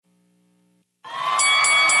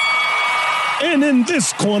And in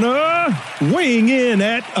this corner, weighing in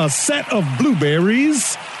at a set of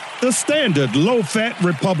blueberries, the standard low-fat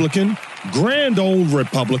Republican, grand old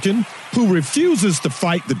Republican, who refuses to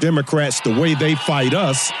fight the Democrats the way they fight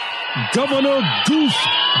us, Governor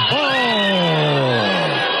Goofball.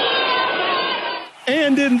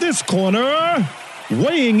 And in this corner,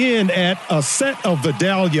 weighing in at a set of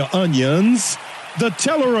Vidalia onions, the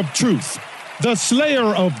teller of truth, the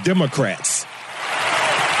slayer of Democrats.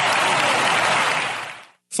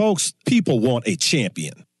 Folks, people want a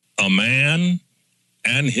champion. A man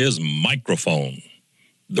and his microphone.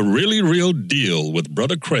 The really real deal with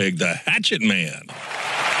Brother Craig, the Hatchet Man.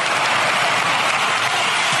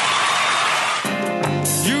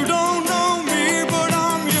 You don't know me, but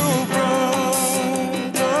I'm your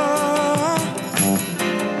brother.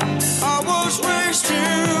 I was raised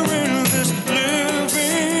here in this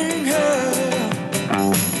living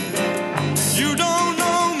hell. You don't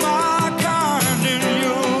know my kind in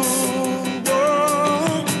your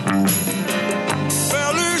world.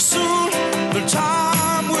 Fairly soon, the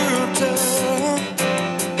time will tell.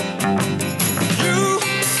 You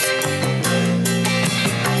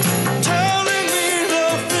telling me the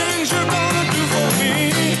things you're gonna do for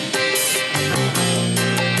me.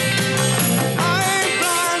 I ain't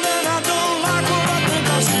blind and I don't like what I think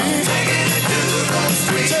I see. Taking it to the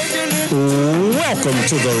street. Welcome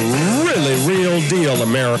to the really real deal,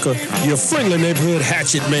 America. Your friendly neighborhood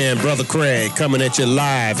hatchet man, Brother Craig, coming at you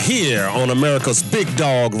live here on America's Big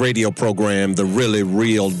Dog radio program, The Really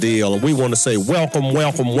Real Deal. And we want to say welcome,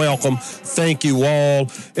 welcome, welcome. Thank you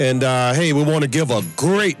all. And, hey, we want to give a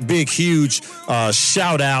great, big, huge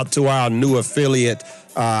shout out to our new affiliate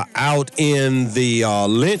out in the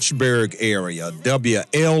Lynchburg area,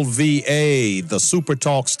 WLVA, the Super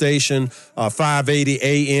Talk station, 580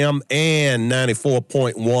 AM and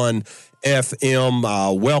 94.1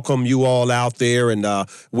 FM. Welcome you all out there, and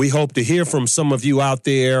we hope to hear from some of you out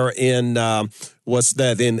there in in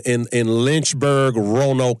Lynchburg,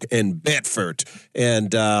 Roanoke, and Bedford.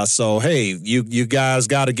 And so, hey, you guys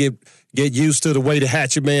got to get used to the way the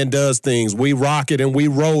Hatchet Man does things. We rock it and we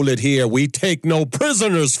roll it here. We take no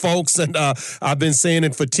prisoners, folks. And I've been saying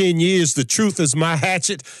it for 10 years. The truth is my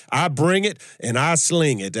hatchet. I bring it and I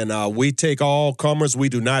sling it. And we take all comers. We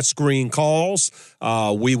do not screen calls.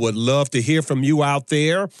 We would love to hear from you out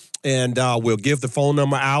there. And we'll give the phone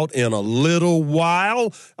number out in a little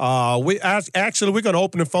while. We're going to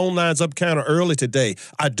open the phone lines up kind of early today.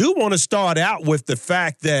 I do want to start out with the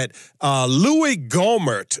fact that Louis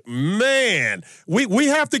Gohmert, man, we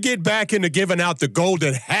have to get back into giving out the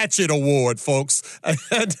Golden Hatchet Award, folks.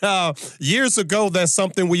 And years ago, that's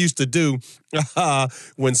something we used to do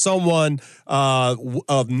when someone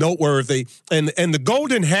of noteworthy, and the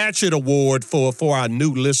Golden Hatchet Award for our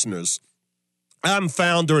new listeners. I'm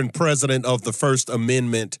founder and president of the First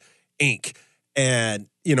Amendment, Inc. And,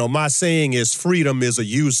 you know, my saying is freedom is a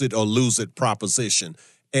use it or lose it proposition.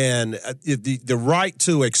 And the right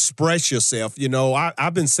to express yourself, you know,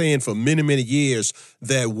 I've been saying for many, many years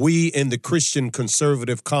that we in the Christian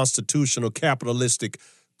conservative constitutional capitalistic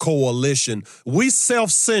coalition, we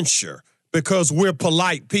self-censure because we're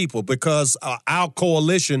polite people, because our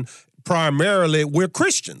coalition primarily, we're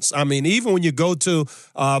Christians. I mean, even when you go to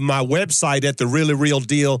my website at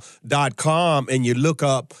thereallyrealdeal.com and you look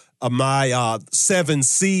up my 7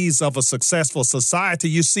 C's of a successful society,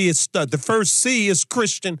 you see it's the first C is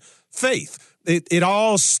Christian faith. It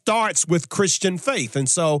all starts with Christian faith. And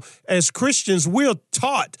so as Christians, we're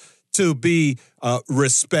taught to be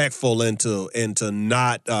respectful and to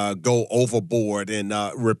not go overboard. And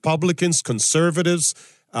Republicans, conservatives,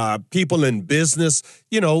 people in business,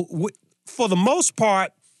 you know, for the most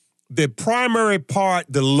part, the primary part,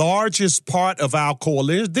 the largest part of our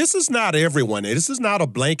coalition, this is not everyone. This is not a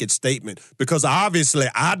blanket statement because obviously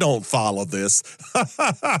I don't follow this.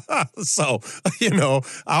 So, you know,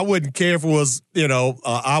 I wouldn't care if it was, you know,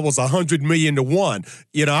 I was 100 million to 1.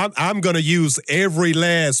 You know, I'm going to use every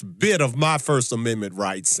last bit of my First Amendment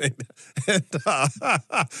rights and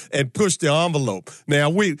push the envelope. Now,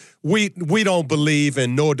 we don't believe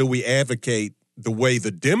and nor do we advocate the way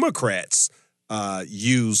the Democrats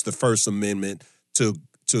use the First Amendment to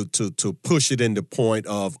push it into point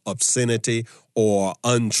of obscenity or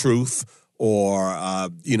untruth or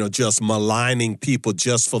you know, just maligning people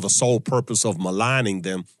just for the sole purpose of maligning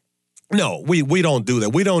them. No, we don't do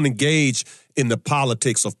that. We don't engage in the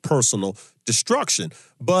politics of personal destruction,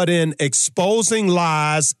 but in exposing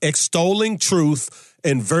lies, extolling truth,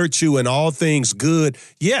 and virtue and all things good.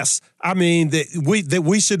 Yes, I mean that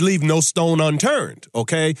we should leave no stone unturned.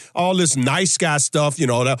 Okay, all this nice guy stuff, you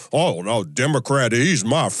know. That, oh no, Democrat, he's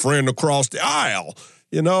my friend across the aisle.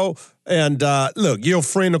 you know. And look, your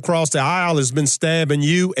friend across the aisle has been stabbing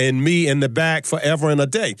you and me in the back forever and a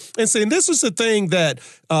day. And see, this is the thing that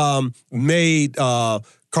made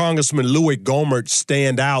Congressman Louis Gohmert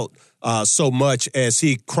stand out so much as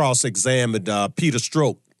he cross-examined Peter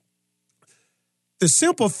Strzok. The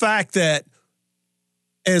simple fact that,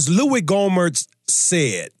 as Louis Gohmert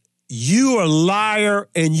said, you're a liar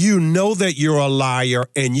and you know that you're a liar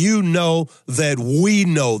and you know that we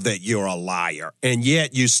know that you're a liar. And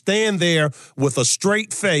yet you stand there with a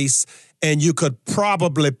straight face and you could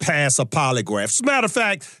probably pass a polygraph. As a matter of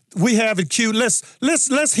fact, we have it queued.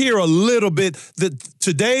 Let's hear a little bit.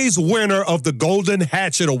 Today's winner of the Golden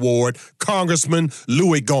Hatchet Award, Congressman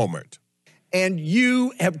Louis Gohmert. And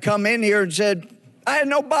you have come in here and said, I had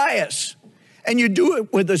no bias. And you do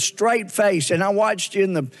it with a straight face. And I watched you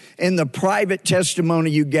in the private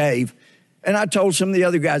testimony you gave. And I told some of the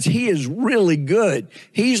other guys, he is really good.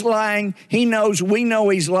 He's lying. He knows, we know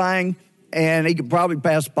he's lying. And he could probably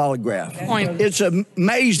pass a polygraph. Point. It's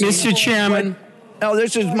amazing. Mr. Chairman. No,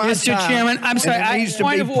 this is my Mr. time. Chairman, I'm sorry. And it needs to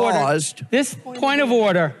point be of order. paused. This point of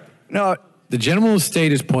order. No. The gentleman will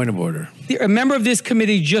state his point of order. A member of this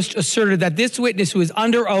committee just asserted that this witness, who is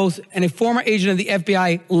under oath and a former agent of the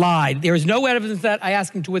FBI, lied. There is no evidence that. I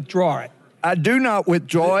ask him to withdraw it. I do not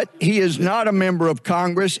withdraw it. He is not a member of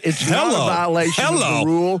Congress. It's not a violation of the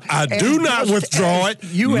rule. I do not withdraw it.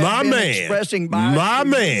 You have my been man. expressing bias My to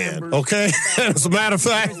man. members. Okay? As a matter of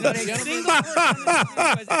fact.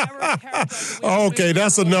 Okay,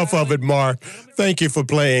 that's enough of it, Mark. Thank you for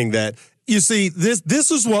playing that. You see,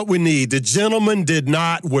 this is what we need. The gentleman did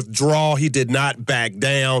not withdraw. He did not back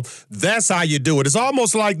down. That's how you do it. It's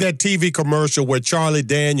almost like that TV commercial where Charlie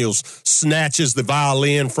Daniels snatches the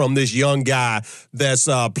violin from this young guy that's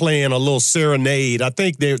playing a little serenade. I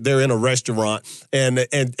think they're in a restaurant, and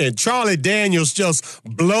Charlie Daniels just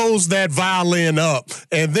blows that violin up,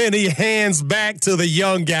 and then he hands back to the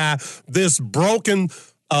young guy this broken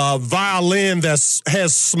violin that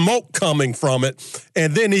has smoke coming from it.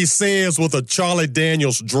 And then he says with a Charlie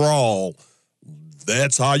Daniels drawl,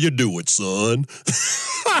 "That's how you do it, son."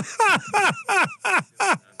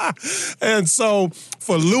 And so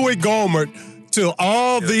for Louis Gohmert, to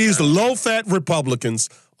all these low-fat Republicans,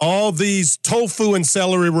 all these tofu and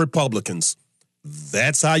celery Republicans,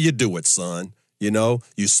 that's how you do it, son. You know,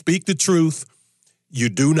 you speak the truth. You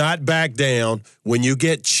do not back down when you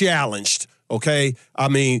get challenged. Okay, I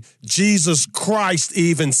mean, Jesus Christ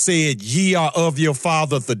even said, ye are of your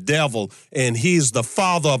father, the devil, and he's the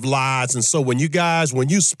father of lies. And so when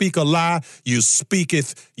you speak a lie, you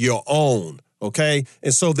speaketh your own, okay?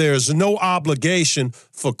 And so there's no obligation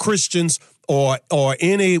for Christians or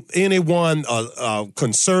anyone,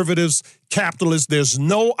 conservatives, capitalists, there's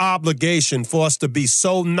no obligation for us to be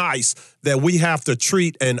so nice that we have to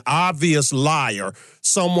treat an obvious liar,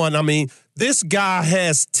 this guy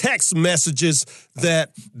has text messages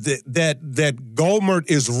that Gohmert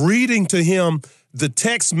is reading to him, the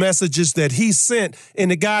text messages that he sent, and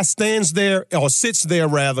the guy stands there, or sits there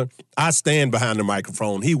rather. I stand behind the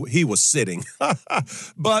microphone. He was sitting.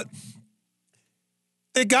 But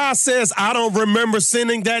the guy says, I don't remember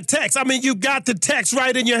sending that text. I mean, you got the text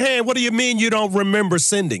right in your hand. What do you mean you don't remember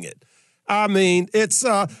sending it? I mean, it's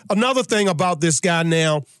another thing about this guy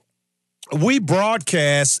now. We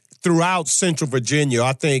broadcast throughout Central Virginia,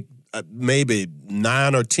 I think maybe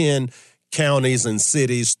 9 or 10 counties and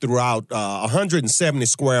cities throughout 170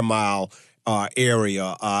 square mile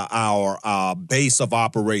area, our base of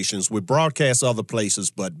operations. We broadcast other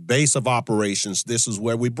places, but base of operations, this is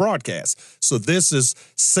where we broadcast. So this is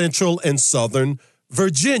Central and Southern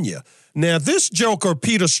Virginia. Now, this joker,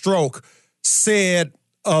 Peter Strzok, said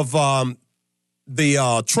of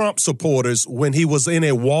the Trump supporters when he was in a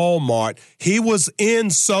Walmart. He was in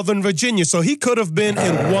Southern Virginia, so he could have been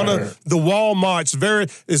in one of the Walmarts.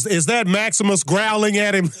 Is that Maximus growling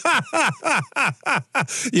at him?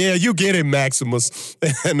 Yeah, you get him, Maximus.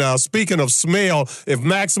 And speaking of smell, if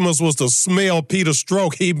Maximus was to smell Peter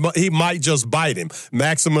Strzok, he might just bite him.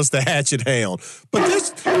 Maximus the hatchet hound.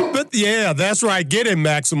 But yeah, that's right. Get him,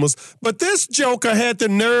 Maximus. But this joker had the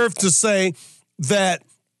nerve to say that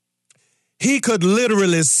he could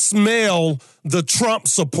literally smell the Trump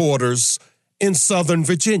supporters in Southern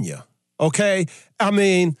Virginia, okay? I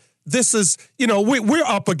mean, this is, we're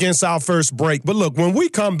up against our first break. But look, when we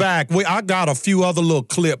come back, I got a few other little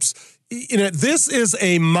clips. This is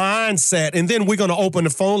a mindset, and then we're going to open the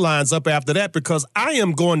phone lines up after that because I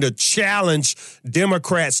am going to challenge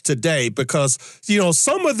Democrats today because,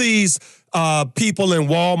 some of these people in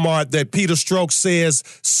Walmart that Peter Strzok says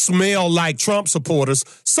smell like Trump supporters,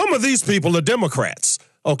 some of these people are Democrats.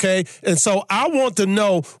 Okay. And so I want to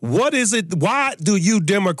know, what is it? Why do you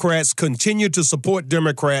Democrats continue to support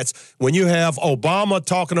Democrats when you have Obama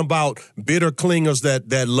talking about bitter clingers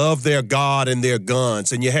that love their God and their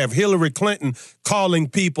guns, and you have Hillary Clinton calling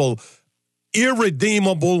people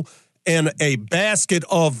irredeemable and a basket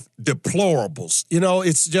of deplorables? You know,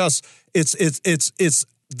 it's just it's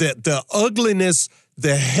the ugliness,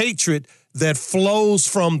 the hatred that flows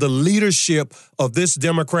from the leadership of this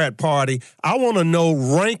Democrat Party. I want to know,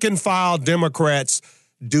 rank and file Democrats,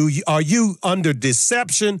 are you under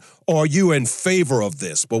deception, or are you in favor of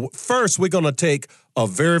this? But first, we're going to take a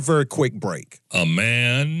very, very quick break. A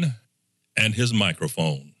man and his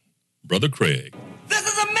microphone. Brother Craig. This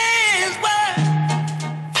is a man's world.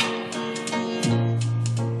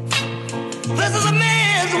 This is a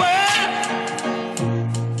man's world.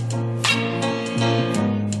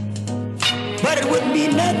 But it wouldn't be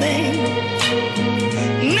nothing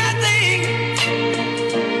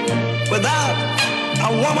without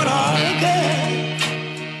a woman or a girl.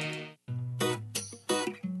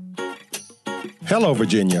 Hello,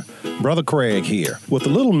 Virginia. Brother Craig here with a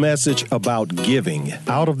little message about giving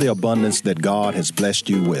out of the abundance that God has blessed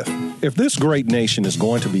you with. If this great nation is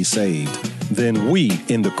going to be saved, then we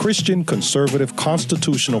in the Christian Conservative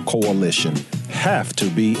Constitutional Coalition have to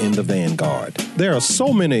be in the vanguard. There are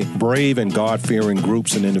so many brave and God-fearing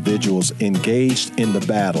groups and individuals engaged in the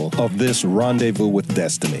battle of this rendezvous with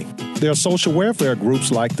destiny. There are social welfare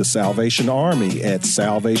groups like the Salvation Army at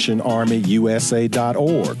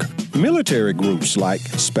salvationarmyusa.org. Military groups like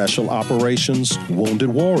Special Operations Wounded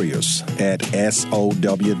Warriors at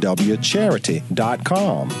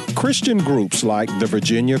SOWWcharity.com. Christian groups like the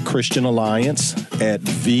Virginia Christian Alliance at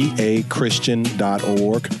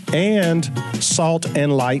vachristian.org and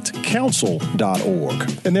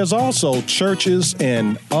saltandlightcouncil.org. And there's also churches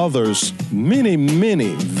and others, many,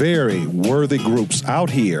 many very worthy groups out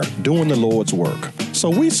here doing the Lord's work. So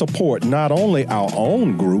we support not only our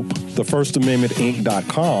own group, the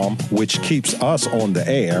FirstAmendmentInc.com, which keeps us on the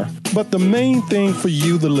air, but the main thing for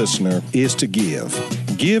you, the listener, is to give.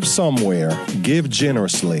 Give somewhere, give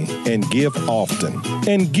generously, and give often.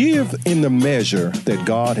 And give in the measure that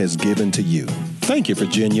God has given to you. Thank you,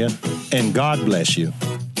 Virginia, and God bless you.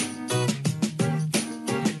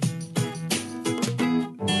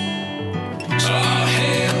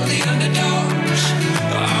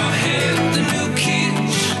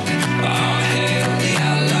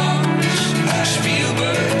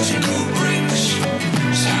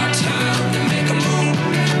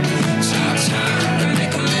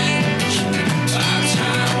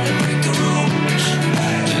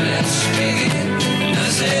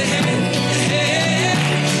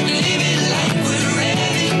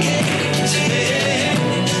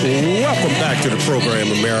 To the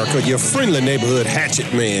program, America. Your friendly neighborhood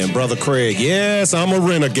hatchet man, Brother Craig. Yes, I'm a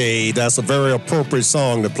renegade. That's a very appropriate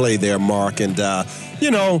song to play there, Mark. And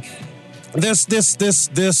you know, this display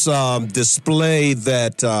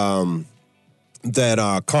that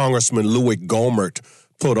Congressman Louis Gohmert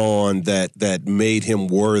put on that made him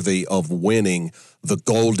worthy of winning the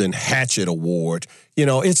Golden Hatchet Award. You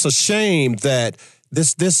know, it's a shame that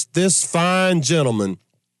this fine gentleman,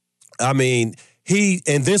 I mean,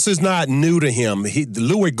 and this is not new to him.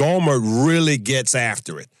 Louis Gohmert really gets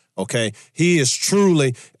after it, okay? He is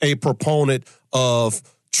truly a proponent of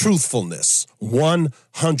truthfulness,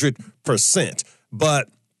 100%. But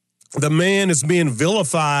the man is being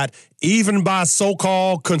vilified even by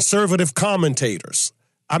so-called conservative commentators.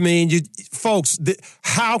 I mean, folks,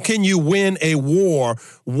 how can you win a war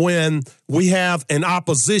when we have an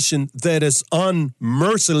opposition that is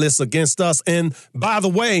unmerciless against us? And by the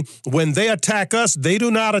way, when they attack us, they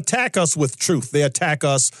do not attack us with truth. They attack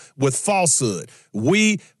us with falsehood.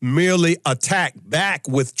 We merely attack back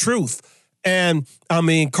with truth. And, I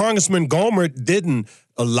mean, Congressman Gohmert didn't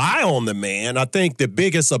lie on the man. I think the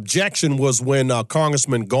biggest objection was when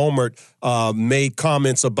Congressman Gohmert made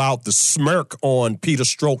comments about the smirk on Peter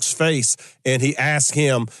Strzok's face, and he asked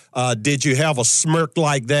him, did you have a smirk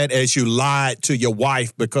like that as you lied to your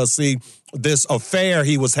wife? Because, see, this affair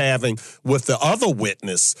he was having with the other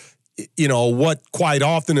witness, you know, what quite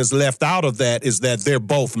often is left out of that is that they're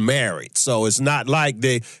both married. So it's not like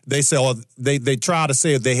they say, or they try to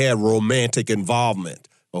say if they had romantic involvement.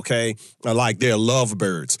 Okay, like they're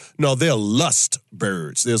lovebirds. No, they're lust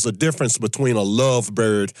birds. There's a difference between a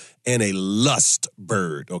lovebird and a lust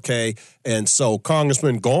bird, okay? And so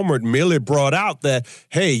Congressman Gohmert merely brought out that,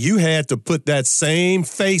 hey, you had to put that same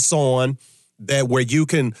face on that where you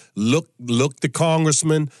can look the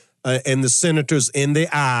congressman and the senators in the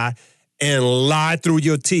eye and lie through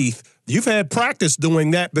your teeth. You've had practice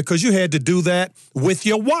doing that because you had to do that with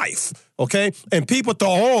your wife, okay? And people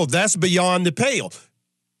thought, oh, that's beyond the pale.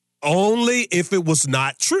 Only if it was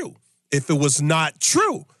not true. If it was not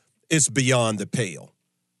true, it's beyond the pale.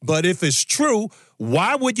 But if it's true,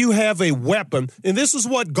 why would you have a weapon? And this is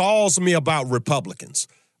what galls me about Republicans.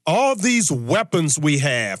 All these weapons we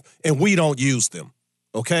have, and we don't use them.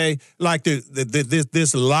 Okay, like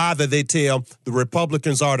this lie that they tell the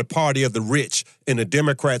Republicans are the party of the rich and the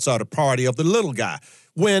Democrats are the party of the little guy.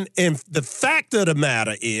 When the fact of the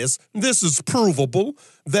matter is, this is provable,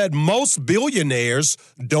 that most billionaires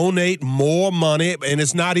donate more money, and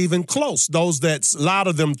it's not even close. A lot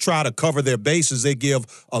of them try to cover their bases. They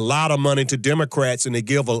give a lot of money to Democrats and they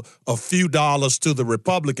give a few dollars to the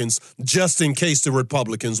Republicans just in case the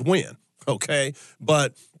Republicans win. Okay,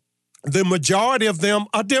 but the majority of them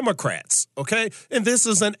are Democrats, okay? And this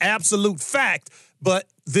is an absolute fact, but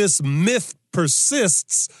this myth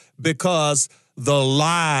persists because the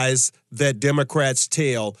lies that Democrats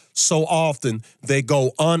tell so often, they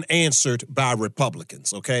go unanswered by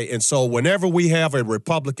Republicans, okay? And so whenever we have a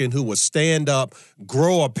Republican who will stand up,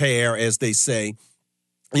 grow a pair, as they say,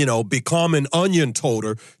 become an onion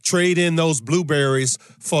toter, trade in those blueberries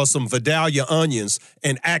for some Vidalia onions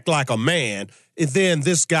and act like a man, and then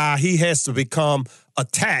this guy, he has to become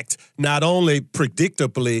attacked not only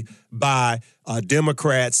predictably by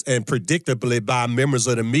Democrats and predictably by members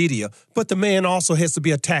of the media, but the man also has to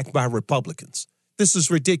be attacked by Republicans. This is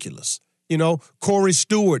ridiculous. Corey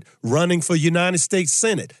Stewart running for United States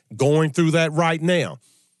Senate, going through that right now.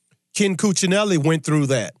 Ken Cuccinelli went through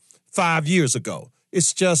that 5 years ago.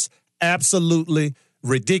 It's just absolutely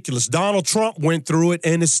ridiculous. Donald Trump went through it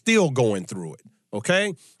and is still going through it,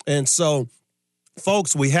 okay? And so,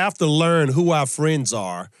 folks, we have to learn who our friends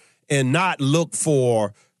are and not look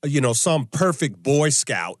for, some perfect Boy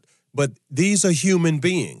Scout, but these are human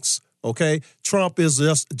beings, okay? Trump is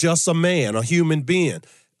just a man, a human being.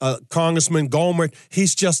 Congressman Gohmert,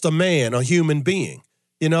 he's just a man, a human being.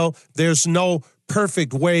 There's no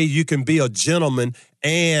perfect way you can be a gentleman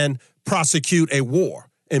and prosecute a war.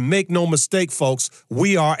 And make no mistake, folks,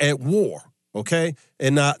 we are at war, okay?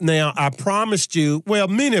 And now I promised you, well,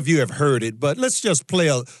 many of you have heard it, but let's just play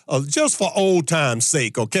just for old time's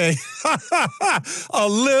sake, okay? A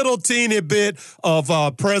little teeny bit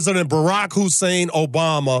of President Barack Hussein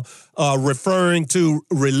Obama referring to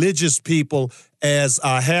religious people as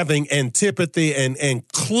having antipathy and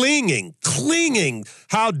clinging,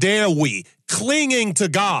 how dare we, clinging to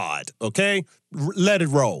God, okay? Let it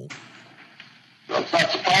roll. So it's not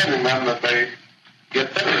surprising then that they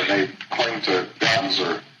get bitter and they cling to guns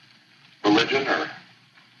or religion or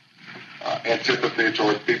antipathy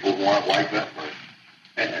towards people who aren't like them, or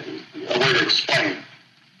a way to explain.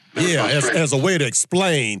 Yeah, as a way to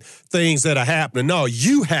explain things that are happening. No,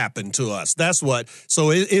 you happen to us. That's what.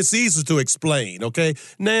 So it's easy to explain, okay?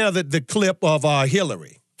 Now that the clip of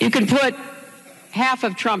Hillary. You can put half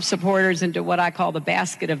of Trump supporters into what I call the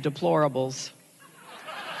basket of deplorables.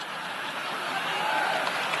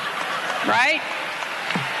 Right?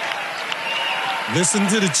 Listen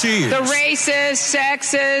to the cheers. The racist,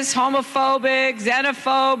 sexist, homophobic,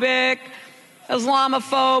 xenophobic,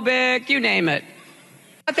 Islamophobic, you name it.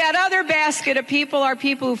 But that other basket of people are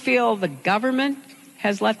people who feel the government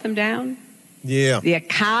has let them down. Yeah. The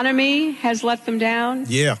economy has let them down.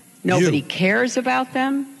 Yeah. Nobody cares about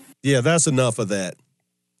them. Yeah, that's enough of that.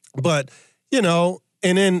 But,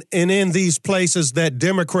 and in these places that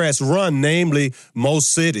Democrats run, namely most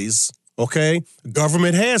cities, okay,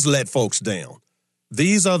 government has let folks down.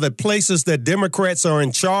 These are the places that Democrats are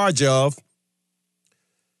in charge of.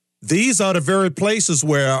 These are the very places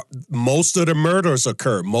where most of the murders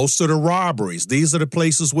occur, most of the robberies. These are the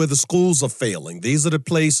places where the schools are failing. These are the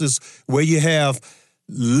places where you have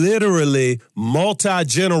literally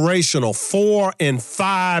multi-generational, 4 and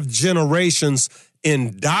 5 generations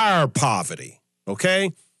in dire poverty,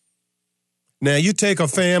 okay? Now, you take a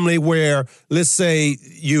family where, let's say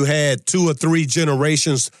you had 2 or 3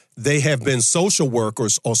 generations, they have been social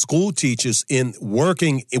workers or school teachers in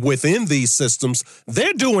working within these systems.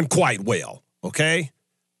 They're doing quite well, okay?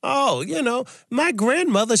 Oh, my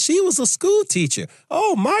grandmother, she was a school teacher.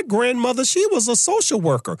 Oh, my grandmother, she was a social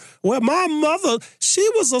worker. Well, my mother, she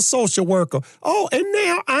was a social worker. Oh, and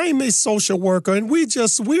now I'm a social worker, and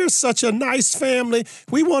we're such a nice family.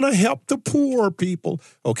 We want to help the poor people,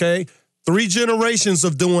 okay? 3 generations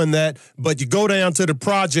of doing that, but you go down to the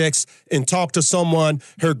projects and talk to someone,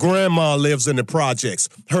 her grandma lives in the projects,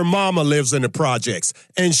 her mama lives in the projects,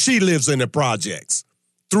 and she lives in the projects.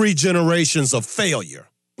 3 generations of failure,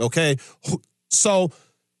 okay? So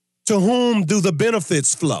to whom do the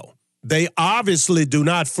benefits flow? They obviously do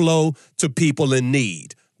not flow to people in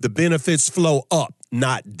need. The benefits flow up,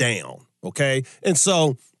 not down, okay? And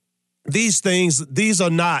so these are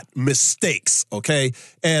not mistakes, okay?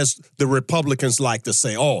 As the Republicans like to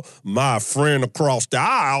say, oh, my friend across the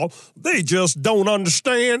aisle, they just don't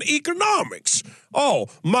understand economics. Oh,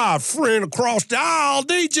 my friend across the aisle,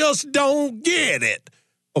 they just don't get it.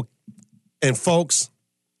 Okay. And folks,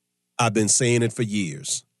 I've been saying it for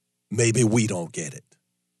years. Maybe we don't get it.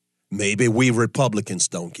 Maybe we Republicans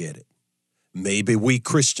don't get it. Maybe we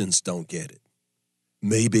Christians don't get it.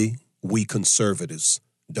 Maybe we conservatives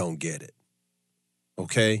don't get it.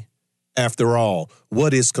 Okay? After all,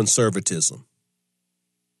 what is conservatism?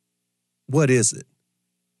 What is it?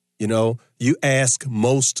 You know, you ask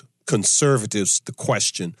most conservatives the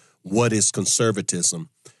question, what is conservatism?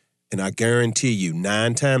 And I guarantee you,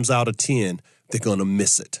 9 times out of 10, they're going to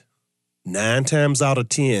miss it. 9 times out of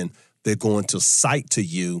 10, they're going to cite to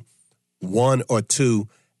you 1 or 2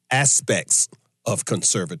 aspects of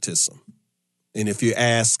conservatism. And if you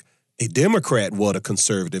ask a Democrat what a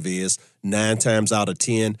conservative is, 9 times out of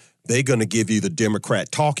 10, they're going to give you the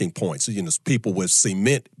Democrat talking points. You know, people with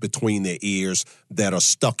cement between their ears that are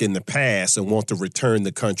stuck in the past and want to return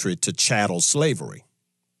the country to chattel slavery.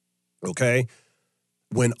 Okay?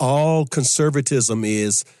 When all conservatism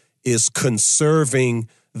is conserving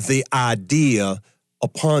the idea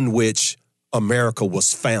upon which America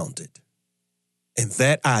was founded. And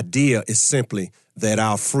that idea is simply that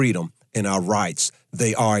our freedom and our rights,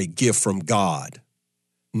 they are a gift from God.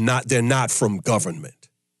 They're not from government.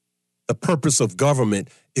 The purpose of government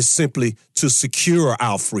is simply to secure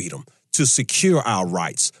our freedom, to secure our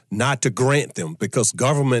rights, not to grant them, because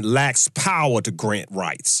government lacks power to grant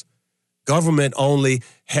rights. Government only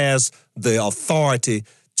has the authority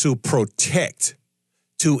to protect,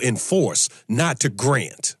 to enforce, not to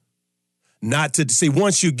grant. Not to see,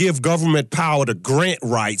 once you give government power to grant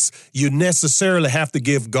rights, you necessarily have to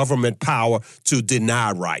give government power to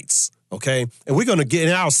deny rights. Okay. And we're going to get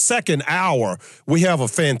in our second hour. We have a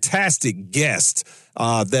fantastic guest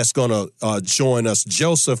that's going to join us,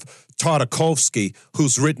 Joseph Tartakovsky,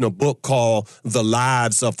 who's written a book called The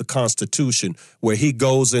Lives of the Constitution, where he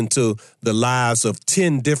goes into the lives of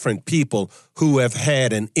 10 different people who have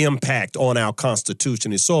had an impact on our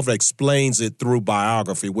Constitution. He sort of explains it through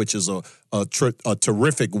biography, which is a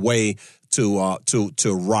terrific way to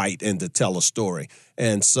write and to tell a story.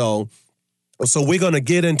 And so we're going to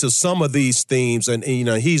get into some of these themes, and you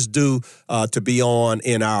know, he's due to be on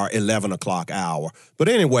in our 11 o'clock hour. But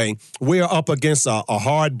anyway, we're up against a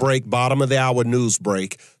hard break, bottom of the hour news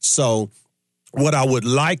break. So what I would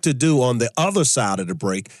like to do on the other side of the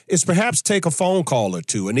break is perhaps take a phone call or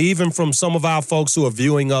two, and even from some of our folks who are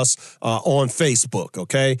viewing us on Facebook,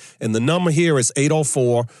 okay? And the number here is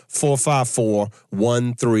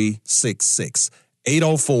 804-454-1366.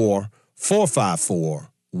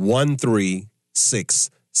 804-454-1366.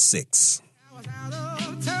 6-6. I was out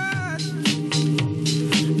of touch,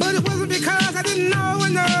 but it wasn't because I didn't know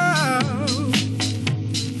enough.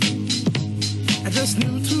 I just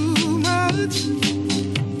knew too much.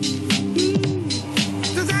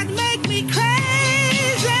 Does that make me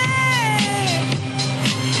crazy?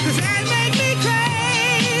 Does that make me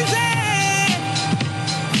crazy?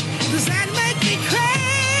 Does that make me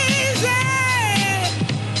crazy?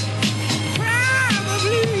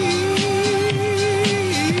 Probably.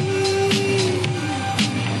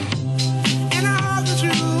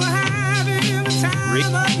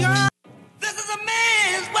 This is a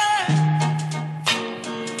man's world.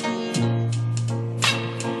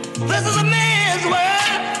 This is a man's world.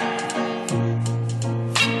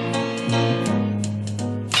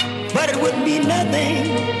 But it wouldn't be nothing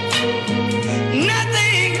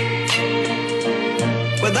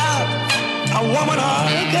without a woman or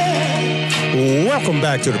a girl. Welcome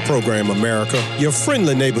back to the program, America. Your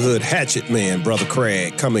friendly neighborhood hatchet man, Brother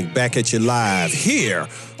Craig, coming back at you live here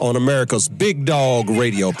on America's Big Dog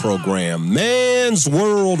radio program, Man's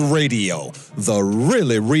World Radio, the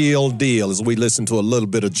really real deal, as we listen to a little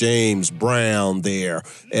bit of James Brown there.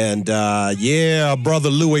 And yeah, Brother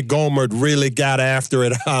Louis Gohmert really got after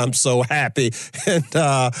it. I'm so happy. And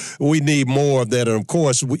we need more of that. And of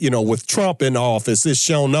course, you know, with Trump in office, it's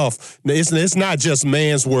shown enough. It's not just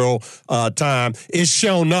Man's World time. It's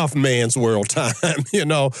shown enough Man's World time. You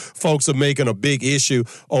know, folks are making a big issue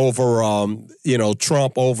over, you know,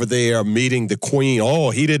 Trump over there meeting the Queen. Oh,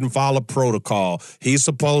 he didn't follow protocol. He's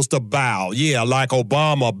supposed to bow. Yeah, like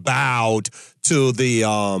Obama bowed to the,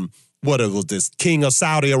 what was this, King of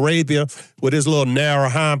Saudi Arabia with his little narrow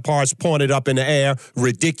hind parts pointed up in the air.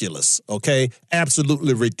 Ridiculous, okay?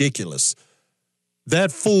 Absolutely ridiculous.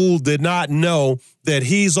 that fool did not know that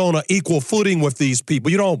he's on an equal footing with these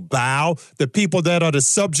people. You don't bow. The people that are the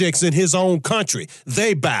subjects in his own country,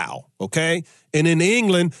 they bow, okay? And in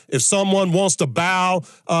England, if someone wants to bow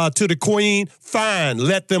to the queen, fine,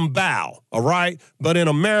 let them bow, all right? But in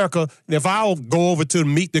America, if I'll go over to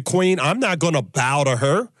meet the queen, I'm not going to bow to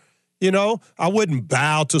her. You know, I wouldn't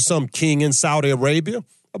bow to some king in Saudi Arabia.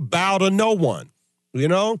 I bow to no one, you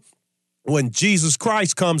know? When Jesus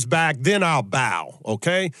Christ comes back, then I'll bow,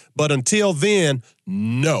 okay? But until then,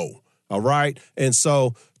 no, all right? And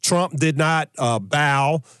so Trump did not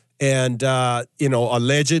bow, and,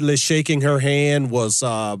 allegedly shaking her hand was,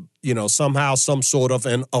 somehow some sort of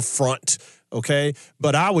an affront, okay?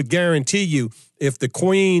 But I would guarantee you, if the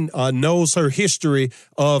queen knows her history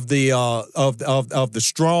of the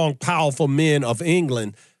strong, powerful men of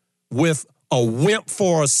England with a wimp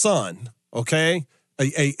for a son, okay?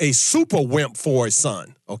 A super wimp for a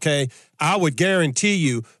son, okay? I would guarantee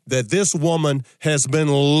you that this woman has been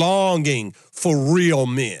longing for real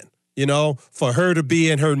men, you know, for her to be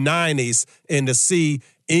in her 90s and to see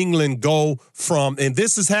England go from, and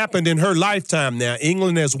this has happened in her lifetime now.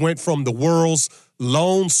 England has went from the world's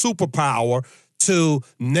lone superpower to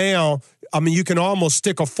now, I mean, you can almost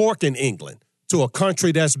stick a fork in England to a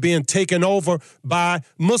country that's being taken over by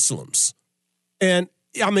Muslims. And,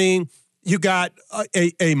 I mean, you got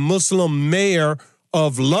a Muslim mayor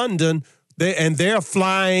of London, they're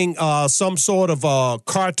flying some sort of a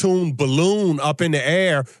cartoon balloon up in the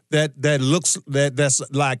air that's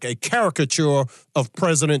like a caricature of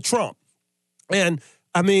President Trump. And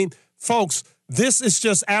I mean, folks, this is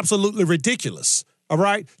just absolutely ridiculous. All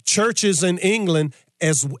right, churches in England,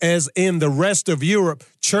 as in the rest of Europe,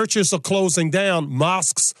 churches are closing down,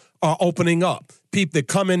 mosques are opening up. People that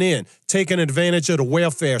coming in, taking advantage of the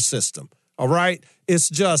welfare system, all right? It's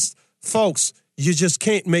just, folks, you just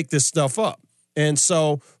can't make this stuff up. And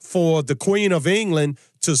so for the Queen of England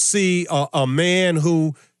to see a man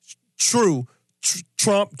who,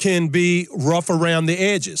 Trump can be rough around the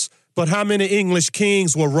edges. But how many English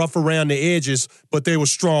kings were rough around the edges, but they were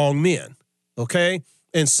strong men, okay?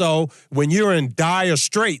 And so when you're in dire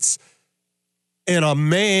straits, and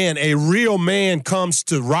a real man comes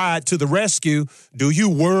to ride to the rescue, do you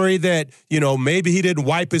worry that, maybe he didn't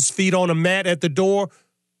wipe his feet on a mat at the door?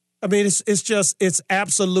 I mean, it's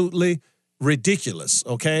absolutely ridiculous,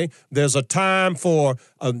 okay? There's a time for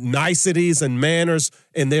niceties and manners,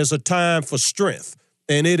 and there's a time for strength.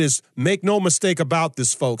 And it is, make no mistake about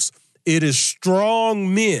this, folks, it is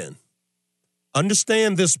strong men.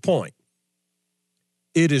 Understand this point.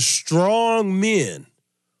 It is strong men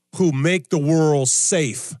who make the world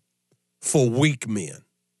safe for weak men.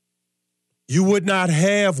 You would not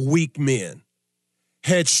have weak men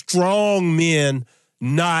had strong men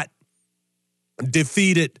not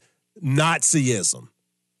defeated Nazism,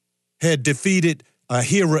 had defeated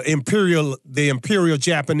the Imperial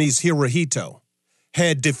Japanese Hirohito,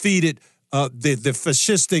 had defeated the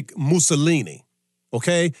fascistic Mussolini,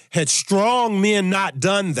 okay? Had strong men not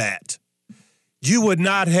done that, you would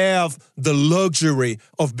not have the luxury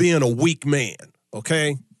of being a weak man,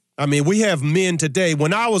 okay? I mean, we have men today.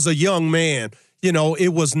 When I was a young man,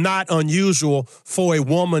 it was not unusual for a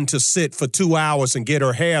woman to sit for 2 hours and get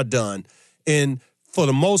her hair done. And for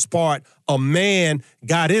the most part, a man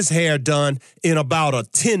got his hair done in about a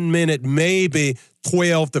 10-minute, maybe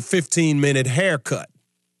 12 to 15-minute haircut.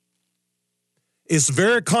 It's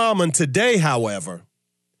very common today, however,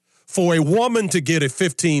 for a woman to get a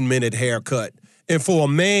 15-minute haircut and for a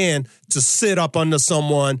man to sit up under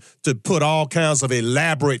someone to put all kinds of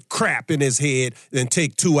elaborate crap in his head and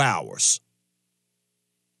take 2 hours.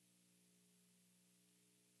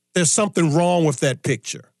 There's something wrong with that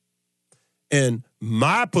picture. And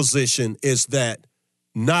my position is that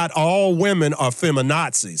not all women are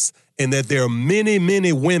feminazis, and that there are many,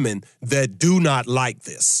 many women that do not like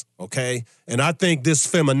this, okay? And I think this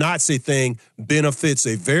feminazi thing benefits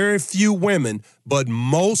a very few women, but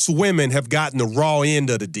most women have gotten the raw end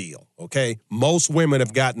of the deal, okay? Most women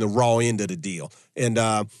have gotten the raw end of the deal. And,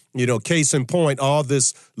 case in point, all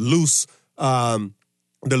this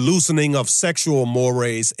the loosening of sexual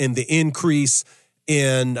mores and the increase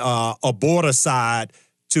in aborticide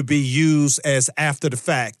to be used as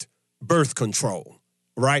after-the-fact birth control,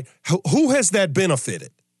 right? Who has that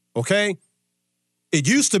benefited, okay? It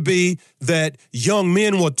used to be that young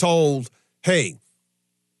men were told, hey,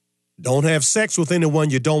 don't have sex with anyone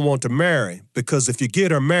you don't want to marry, because if you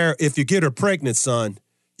get her pregnant, son,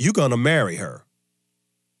 you're going to marry her.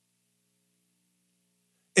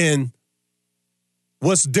 And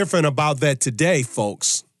what's different about that today,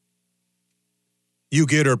 folks, You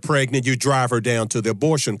get her pregnant, you drive her down to the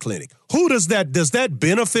abortion clinic. Does that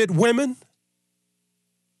benefit women?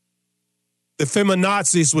 The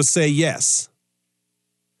feminazis would say yes.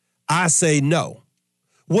 I say no.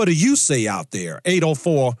 What do you say out there?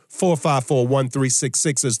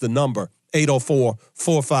 804-454-1366 is the number.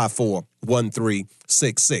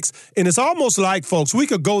 804-454-1366. And it's almost like, folks, we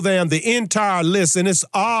could go down the entire list, and it's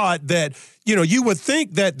odd that, you would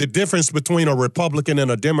think that the difference between a Republican and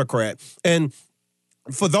a Democrat, and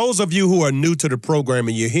for those of you who are new to the program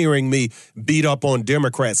and you're hearing me beat up on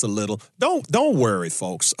Democrats a little, don't worry,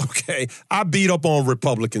 folks, okay? I beat up on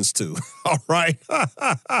Republicans too, all right?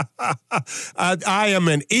 I am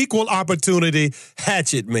an equal opportunity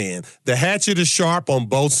hatchet man. The hatchet is sharp on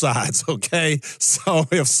both sides, okay? So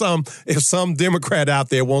if some Democrat out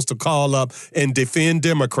there wants to call up and defend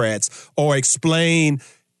Democrats or explain,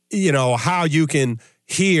 how you can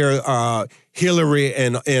hear Hillary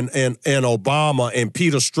and Obama and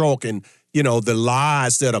Peter Strzok and, the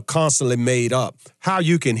lies that are constantly made up, how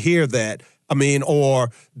you can hear that. I mean, or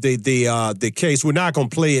the case, we're not going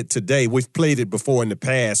to play it today. We've played it before in the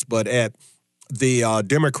past, but at the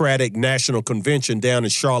Democratic National Convention down in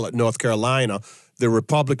Charlotte, North Carolina, the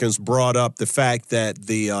Republicans brought up the fact that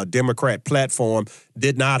the Democrat platform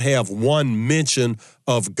did not have one mention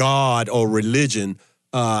of God or religion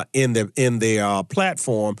in their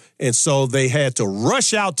platform, and so they had to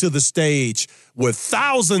rush out to the stage with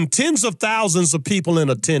tens of thousands of people in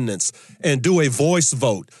attendance and do a voice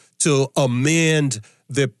vote to amend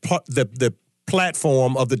the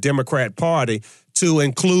platform of the Democrat Party to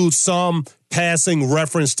include some passing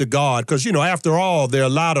reference to God, because after all, there are a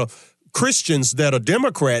lot of Christians that are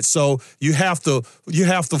Democrats, so you have to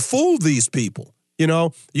fool these people.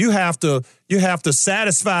 You have to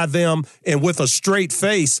satisfy them, and with a straight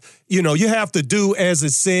face, you have to do as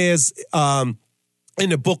it says in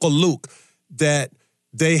the book of Luke, that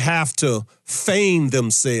they have to feign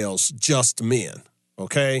themselves just men,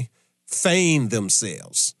 okay? Feign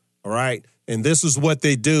themselves, all right? And this is what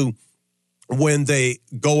they do when they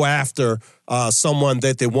go after someone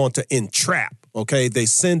that they want to entrap, okay? They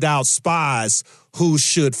send out spies who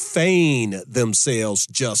should feign themselves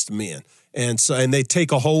just men. And they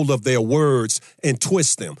take a hold of their words and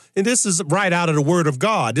twist them. And this is right out of the word of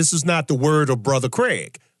God. This is not the word of Brother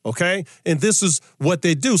Craig, okay? And this is what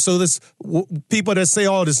they do. So people that say,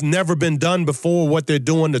 oh, this never been done before, what they're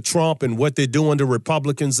doing to Trump and what they're doing to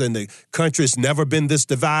Republicans, and the country's never been this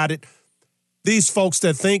divided. These folks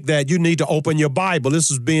that think that you need to open your Bible, this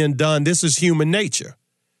is being done, this is human nature.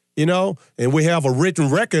 And we have a written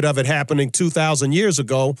record of it happening 2,000 years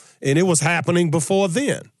ago, and it was happening before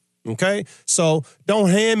then. Okay, so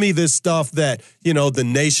don't hand me this stuff that, the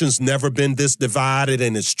nation's never been this divided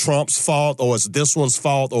and it's Trump's fault or it's this one's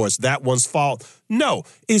fault or it's that one's fault. No,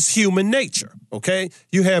 it's human nature. Okay,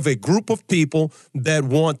 you have a group of people that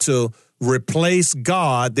want to replace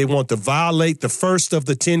God. They want to violate the first of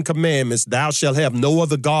the 10 commandments. Thou shalt have no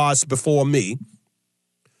other gods before me.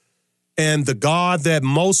 And the God that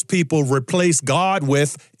most people replace God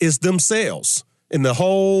with is themselves. And the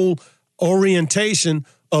whole orientation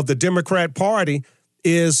of the Democrat Party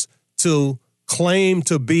is to claim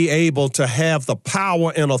to be able to have the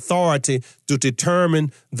power and authority to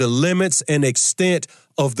determine the limits and extent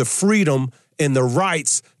of the freedom and the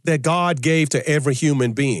rights that God gave to every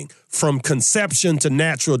human being. From conception to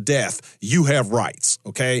natural death, you have rights,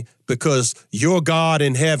 okay? Because your God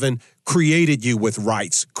in heaven created you with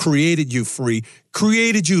rights, created you free,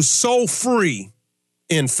 created you so free,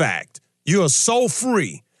 in fact. You are so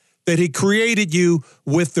free that he created you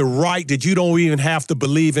with the right that you don't even have to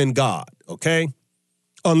believe in God, okay?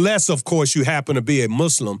 Unless, of course, you happen to be a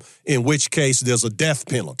Muslim, in which case there's a death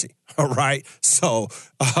penalty, all right? So,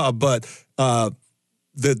 but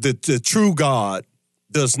the true God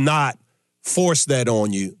does not force that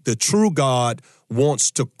on you. The true God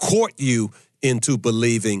wants to court you into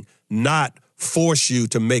believing, not force you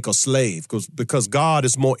to make a slave, because God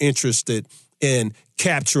is more interested in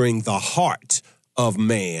capturing the heart of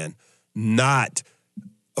man, not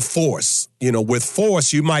force. With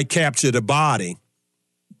force, you might capture the body,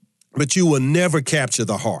 but you will never capture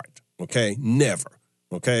the heart, okay? Never,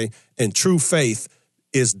 okay? And true faith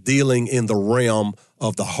is dealing in the realm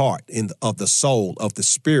of the heart, of the soul, of the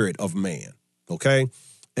spirit of man, okay?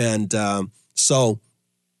 And so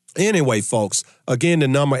anyway, folks, again, the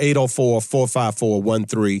number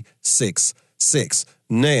 804-454-1366.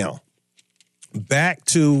 Now, back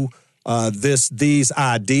to these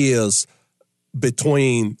ideas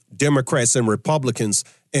between Democrats and Republicans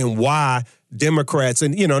and why Democrats,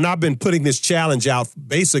 and I've been putting this challenge out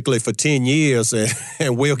basically for 10 years,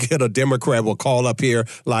 and we'll get a Democrat will call up here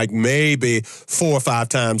like maybe 4 or 5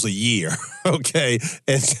 times a year, okay,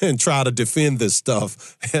 and try to defend this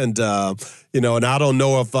stuff. And, and I don't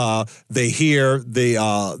know if they hear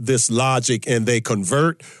this logic and they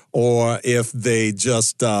convert, or if they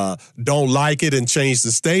just don't like it and change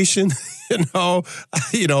the station.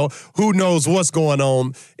 Who knows what's going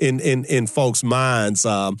on in folks' minds.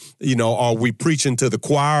 Are we preaching to the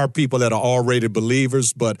choir, people that are already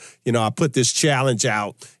believers? But, I put this challenge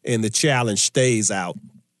out, and the challenge stays out.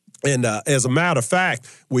 And as a matter of fact,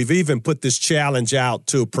 we've even put this challenge out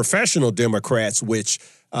to professional Democrats, which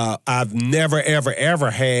I've never, ever,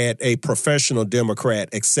 ever had a professional Democrat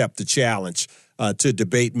accept the challenge to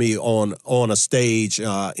debate me on a stage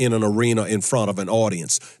in an arena in front of an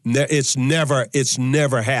audience. It's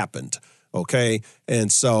never happened. Okay, and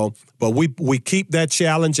so, but we keep that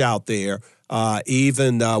challenge out there.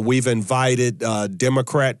 We've invited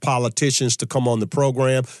Democrat politicians to come on the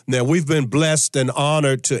program. Now, we've been blessed and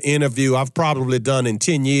honored to interview. I've probably done in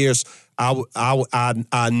 10 years.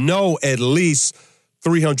 I know at least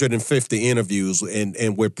 350 interviews,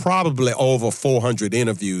 and we're probably over 400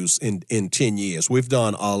 interviews in 10 years. We've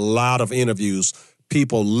done a lot of interviews,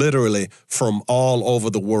 people literally from all over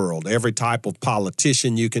the world, every type of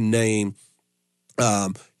politician you can name,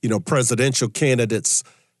 presidential candidates,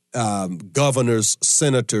 governors,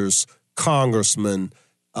 senators, congressmen,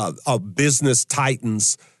 business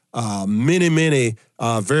titans, many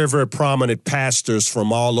very, very prominent pastors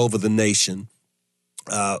from all over the nation.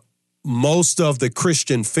 Most of the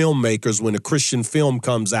Christian filmmakers, when a Christian film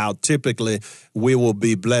comes out, typically we will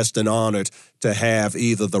be blessed and honored to have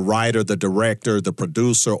either the writer, the director, the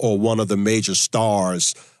producer, or one of the major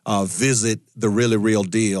stars visit The Really Real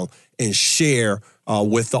Deal and share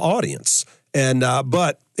with the audience. And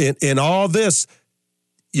but in all this,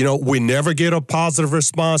 we never get a positive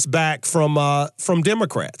response back from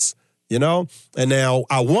Democrats. And now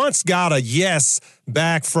I once got a yes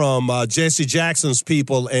back from Jesse Jackson's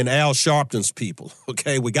people and Al Sharpton's people.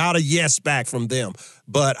 Okay, we got a yes back from them.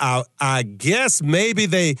 But I guess maybe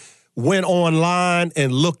they went online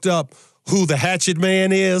and looked up who the Hatchet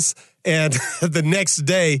Man is. And the next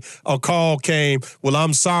day, a call came. Well,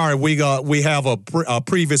 I'm sorry, we have a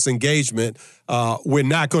previous engagement. We're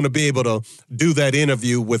not going to be able to do that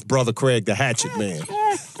interview with Brother Craig, the Hatchet Man.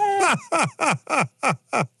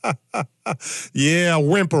 Yeah,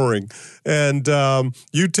 whimpering. And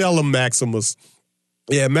you tell him, Maximus.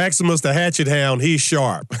 Yeah, Maximus the Hatchet Hound, he's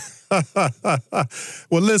sharp.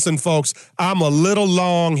 Well, listen, folks, I'm a little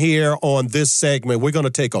long here on this segment. We're going to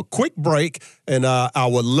take a quick break, and I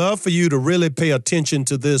would love for you to really pay attention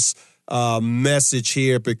to this message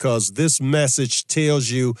here, because this message tells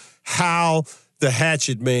you how the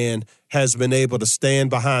Hatchet Man has been able to stand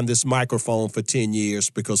behind this microphone for 10 years,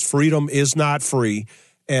 because freedom is not free.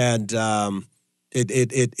 And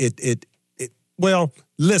well,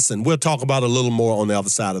 listen, we'll talk about it a little more on the other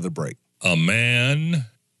side of the break. A man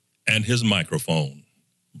and his microphone.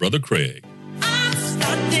 Brother Craig. I'm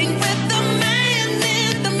starting with the man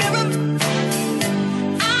in the mirror.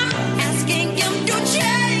 I'm asking him to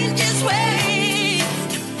change his ways.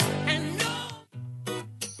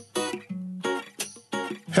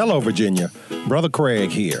 Hello, Virginia. Brother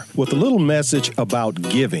Craig here with a little message about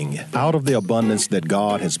giving out of the abundance that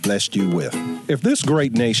God has blessed you with. If this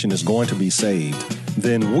great nation is going to be saved,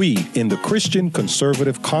 then we in the Christian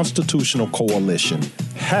Conservative Constitutional Coalition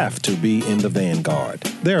have to be in the vanguard.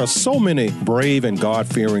 There are so many brave and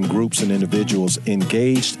God-fearing groups and individuals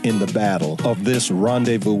engaged in the battle of this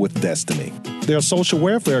rendezvous with destiny. There are social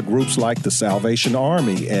welfare groups like the Salvation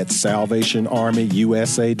Army at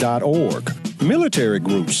salvationarmyusa.org. Military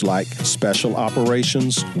groups like Special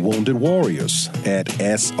Operations Wounded Warriors at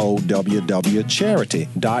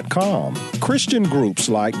SOWWcharity.com. Christian groups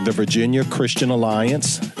like the Virginia Christian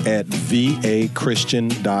Alliance at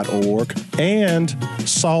vachristian.org and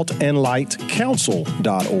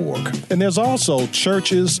saltandlightcouncil.org. And there's also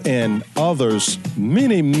churches and others,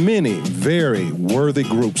 many very worthy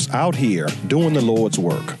groups out here doing the Lord's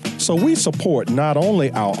work. So we support not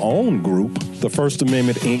only our own group, the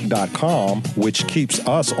FirstAmendmentInc.com, which keeps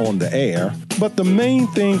us on the air, but the main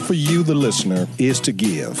thing for you, the listener, is to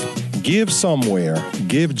give. Give somewhere,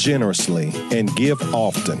 give generously, and give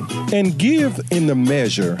often. And give in the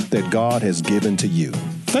measure that God has given to you.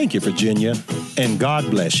 Thank you, Virginia, and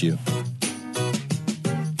God bless you.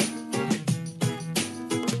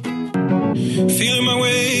 Feeling my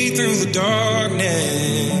way through the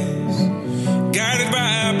darkness, guided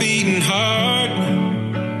by a beating heart.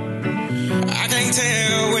 I can't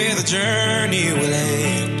tell where the journey will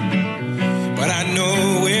end,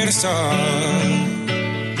 start.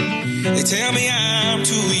 They tell me I'm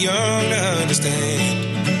too young to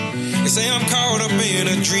understand. They say I'm caught up in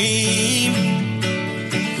a dream.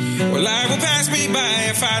 Well, life will pass me by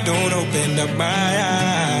if I don't open up my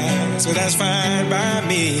eyes. So that's fine by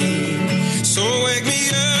me. So wake me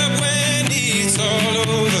up when it's all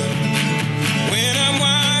over, when I'm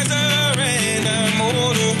wiser and I'm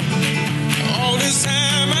older. All this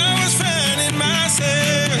time I was finding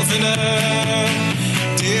myself and I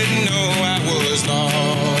didn't know I was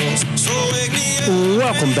lost. So wake me up.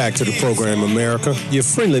 Welcome back to the program, America. Your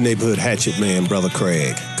friendly neighborhood hatchet man, Brother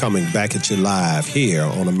Craig, coming back at you live here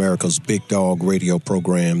on America's Big Dog radio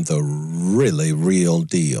program, The Really Real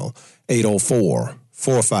Deal.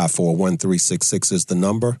 804-454-1366 is the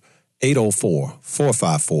number.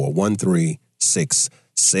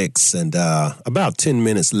 804-454-1366. And about 10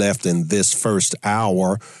 minutes left in this first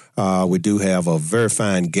hour. We do have a very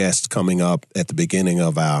fine guest coming up at the beginning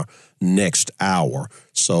of our next hour.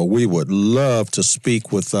 So we would love to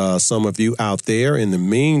speak with some of you out there. In the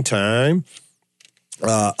meantime,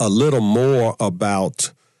 a little more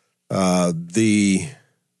about the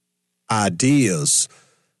ideas,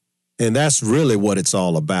 and that's really what it's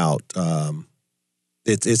all about.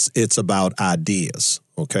 It's about ideas,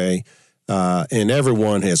 okay? And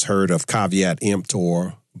everyone has heard of caveat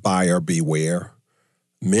emptor, buyer beware.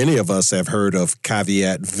 Many of us have heard of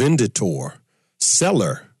caveat venditor,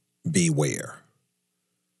 seller beware.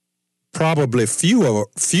 Probably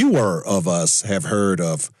fewer of us have heard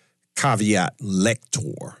of caveat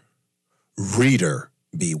lector, reader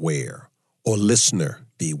beware, or listener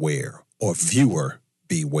beware, or viewer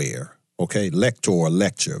beware. Okay, lector,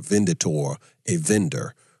 lecture, venditor, a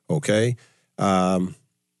vendor. Okay, but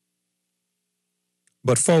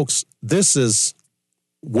folks, this is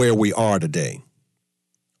where we are today,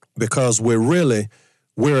 because we're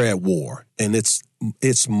at war, and it's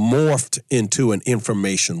morphed into an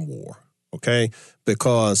information war. Okay,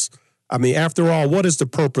 because I mean, after all, what is the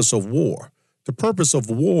purpose of war? The purpose of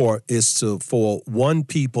war is for one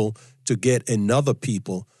people to get another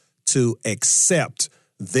people to accept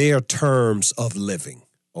their terms of living,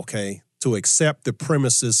 okay? To accept the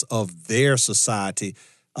premises of their society,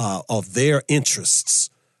 of their interests,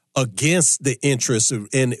 against the interests,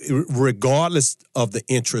 and regardless of the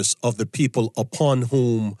interests of the people upon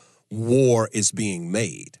whom war is being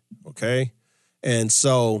made, okay? And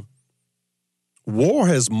so war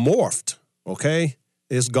has morphed, okay?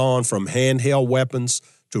 It's gone from handheld weapons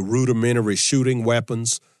to rudimentary shooting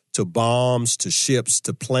weapons to bombs to ships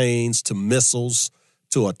to planes to missiles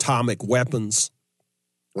to atomic weapons,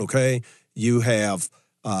 okay? You have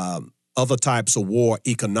other types of war,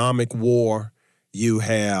 economic war. You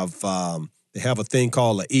have, they have a thing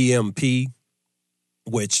called the EMP,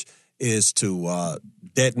 which is to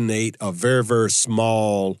detonate a very, very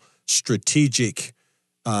small strategic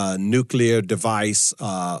nuclear device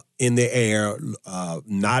in the air,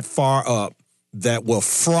 not far up, that will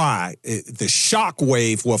fry. The shock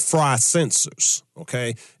wave will fry sensors,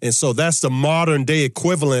 okay? And so that's the modern day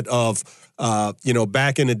equivalent of,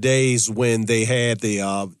 back in the days when they had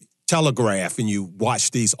the telegraph and you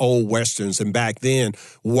watch these old Westerns, and back then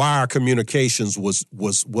wire communications was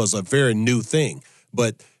a very new thing.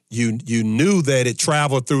 But you knew that it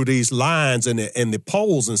traveled through these lines and the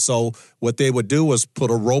poles, and so what they would do was put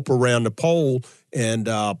a rope around the pole and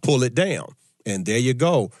pull it down. And there you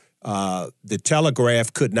go. The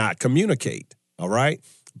telegraph could not communicate, all right?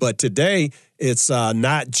 But today, it's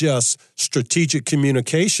not just strategic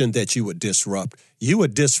communication that you would disrupt. You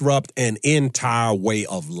would disrupt an entire way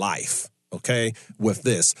of life, okay, with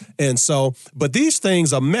this. And so, but these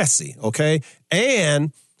things are messy, okay?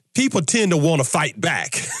 And people tend to want to fight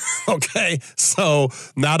back, okay? So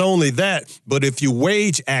not only that, but if you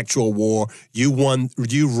wage actual war, you run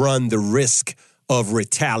the risk of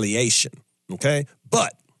retaliation, okay?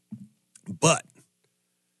 But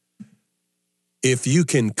if you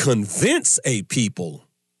can convince a people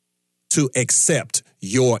to accept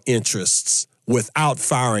your interests without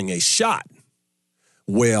firing a shot,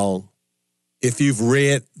 well, if you've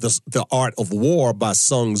read The Art of War by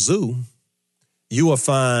Sun Tzu, you will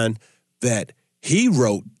find that he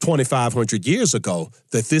wrote 2,500 years ago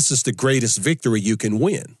that this is the greatest victory you can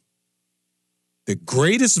win. The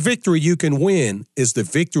greatest victory you can win is the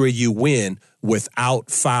victory you win without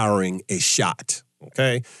firing a shot,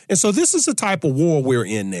 okay? And so this is the type of war we're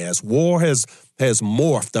in now. As war has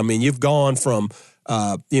morphed. I mean, you've gone from,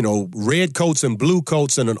 red coats and blue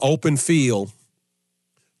coats in an open field,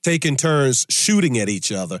 taking turns shooting at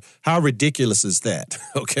each other. How ridiculous is that,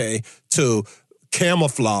 okay? To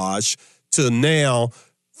camouflage, to now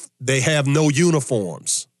they have no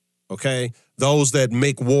uniforms, okay? those that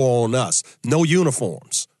make war on us. No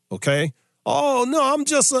uniforms, okay? Oh, no, I'm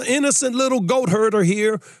just an innocent little goat herder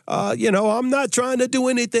here. I'm not trying to do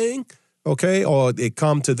anything, okay? Or they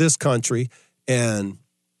come to this country and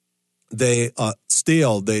they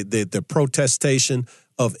still, the protestation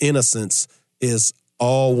of innocence is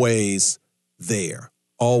always there,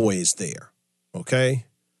 okay?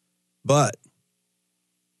 But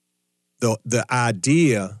the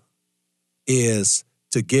idea is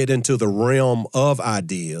to get into the realm of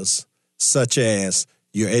ideas such as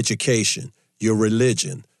your education, your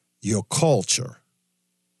religion, your culture.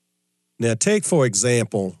 Now, take, for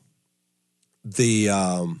example, the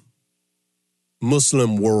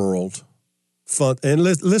Muslim world, and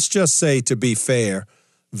let's just say, to be fair,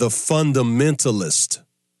 the fundamentalist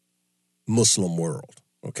Muslim world,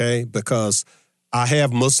 okay? Because I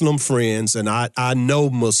have Muslim friends, and I know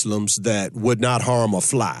Muslims that would not harm a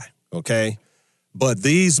fly, okay? But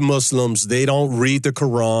these Muslims, they don't read the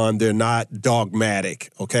Quran. They're not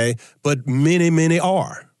dogmatic, okay? But many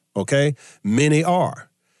are, okay? Many are.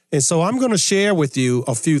 And so I'm going to share with you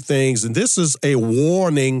a few things, and this is a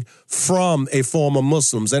warning from a former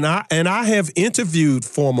Muslims. And I have interviewed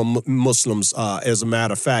former Muslims, as a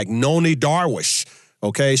matter of fact. Noni Darwish,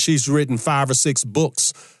 okay? She's written 5 or 6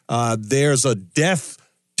 books. There's a death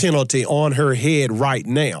penalty on her head right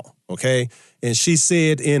now, okay? And she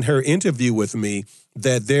said in her interview with me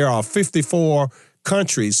that there are 54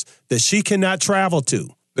 countries that she cannot travel to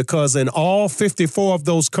because in all 54 of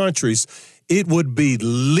those countries, it would be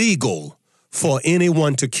legal for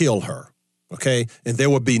anyone to kill her, okay? And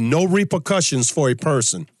there would be no repercussions for a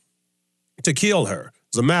person to kill her.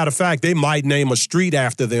 As a matter of fact, they might name a street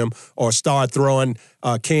after them or start throwing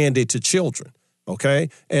candy to children, okay?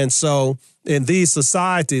 And so in these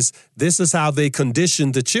societies, this is how they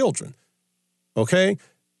condition the children. Okay?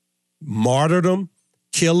 Martyrdom,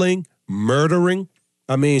 killing, murdering.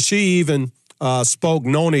 I mean, she even spoke,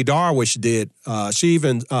 Noni Darwish did, she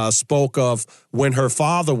even spoke of when her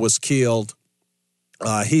father was killed.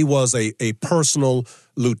 He was a personal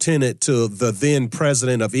lieutenant to the then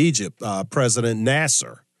president of Egypt, President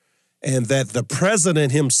Nasser, and that the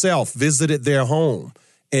president himself visited their home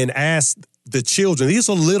and asked the children, these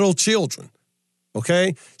are little children,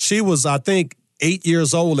 okay? She was, I think, 8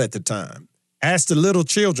 years old at the time. Asked the little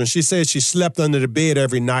children, she said she slept under the bed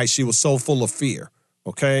every night. She was so full of fear,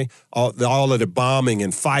 okay? All of the bombing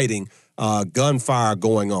and fighting, gunfire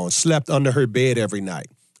going on, slept under her bed every night.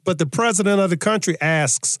 But the president of the country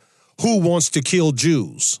asks, who wants to kill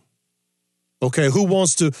Jews? Okay,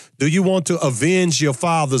 do you want to avenge your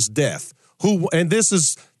father's death? And this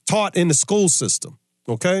is taught in the school system,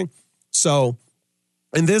 okay? So,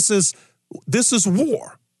 and this is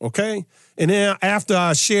war, okay? And then after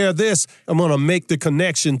I share this, I'm going to make the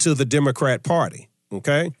connection to the Democrat Party,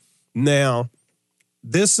 okay? Now,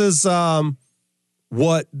 this is a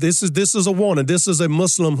warning. This is a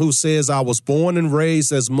Muslim who says, I was born and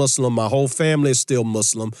raised as Muslim. My whole family is still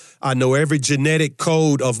Muslim. I know every genetic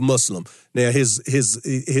code of Muslim. Now,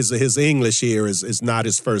 his English here is not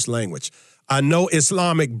his first language. I know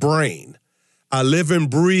Islamic brain. I live and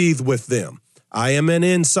breathe with them. I am an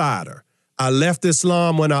insider. I left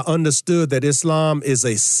Islam when I understood that Islam is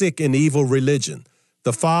a sick and evil religion.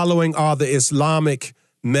 The following are the Islamic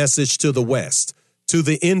message to the West, to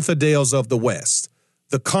the infidels of the West.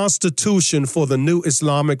 The constitution for the new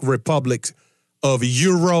Islamic Republic of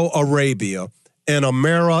Euro-Arabia and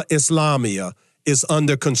Amera Islamia is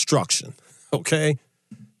under construction, okay?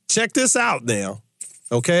 Check this out now,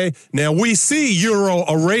 okay? Now, we see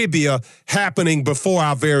Euro-Arabia happening before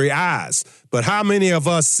our very eyes, but how many of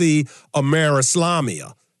us see Amera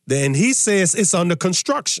Islamia? Then he says it's under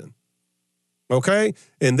construction, okay?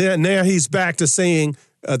 And then now he's back to saying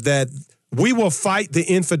that we will fight the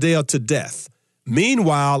infidel to death.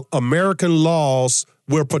 Meanwhile, American laws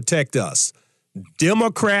will protect us.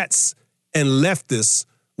 Democrats and leftists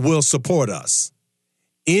will support us.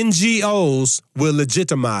 NGOs will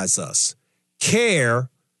legitimize us. CARE,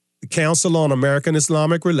 the Council on American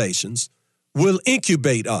Islamic Relations, will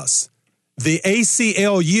incubate us. The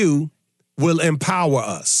ACLU will empower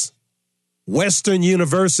us. Western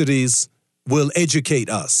universities will educate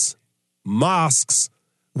us. Mosques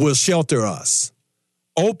will shelter us.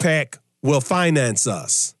 OPEC will finance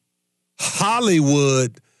us.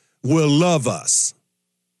 Hollywood will love us.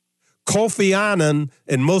 Kofi Annan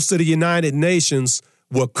and most of the United Nations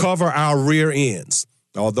will cover our rear ends,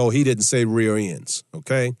 although he didn't say rear ends,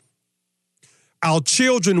 okay? Our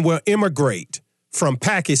children will immigrate from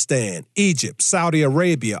Pakistan, Egypt, Saudi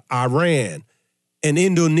Arabia, Iran, and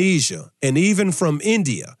Indonesia, and even from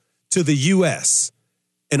India to the U.S.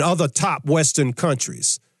 and other top Western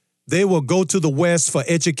countries. They will go to the West for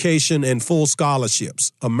education and full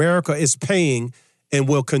scholarships. America is paying and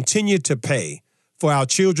will continue to pay for our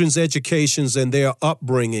children's educations and their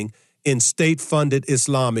upbringing in state-funded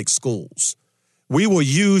Islamic schools. We will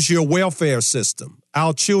use your welfare system.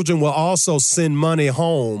 Our children will also send money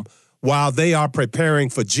home while they are preparing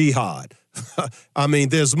for jihad. I mean,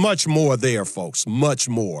 there's much more there, folks, much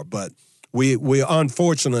more. But we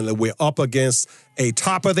unfortunately, we're up against a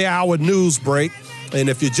top-of-the-hour news break. And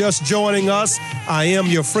if you're just joining us, I am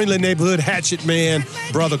your friendly neighborhood hatchet man,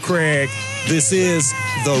 Brother Craig. This is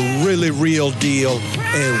The Really Real Deal,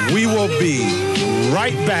 and we will be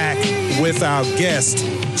right back with our guest,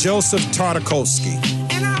 Joseph Tartakovsky.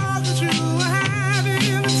 And all that you have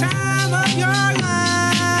in the time of your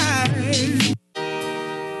life.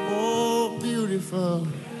 Oh, beautiful.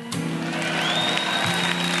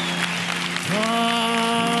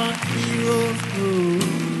 Taught heroes through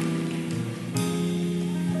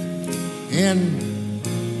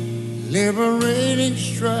in liberating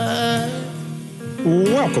strife.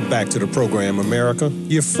 Welcome back to the program, America.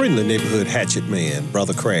 Your friendly neighborhood hatchet man,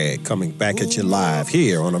 Brother Craig, coming back at you live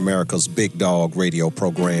here on America's Big Dog radio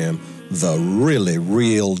program, The Really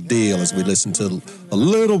Real Deal, as we listen to a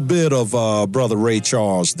little bit of Brother Ray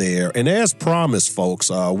Charles there. And as promised,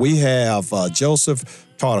 folks, we have Joseph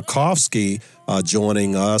Tartakovsky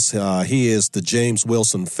joining us. He is the James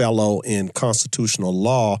Wilson Fellow in Constitutional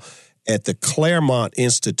Law at the Claremont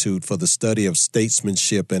Institute for the Study of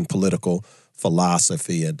Statesmanship and Political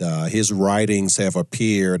Philosophy, and his writings have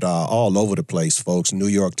appeared all over the place, folks. New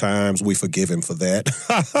York Times, we forgive him for that.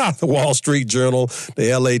 The Wall Street Journal,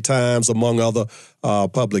 the LA Times, among other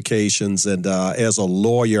publications. And as a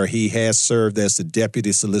lawyer, he has served as the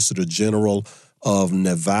Deputy Solicitor General of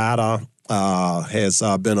Nevada, has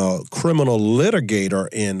been a criminal litigator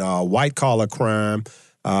in white-collar crime,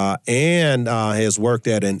 and has worked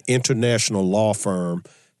at an international law firm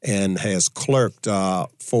and has clerked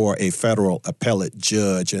for a federal appellate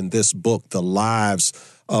judge. And this book, The Lives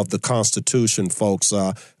of the Constitution, folks,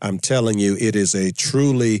 I'm telling you, it is a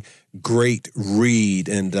truly great read.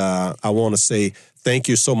 And I want to say thank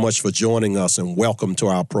you so much for joining us and welcome to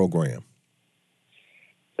our program.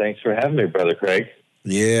 Thanks for having me, Brother Craig.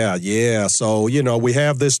 Yeah. So, we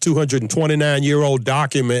have this 229-year-old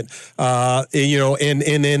document,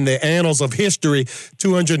 in the annals of history.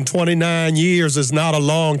 229 years is not a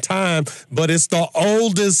long time, but it's the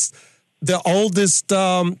oldest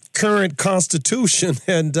current constitution.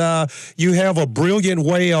 And you have a brilliant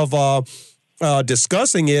way of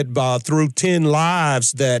discussing it through 10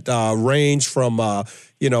 lives that range from,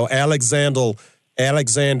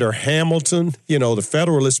 Alexander Hamilton, the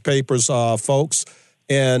Federalist Papers, folks,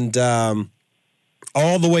 and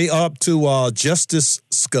all the way up to Justice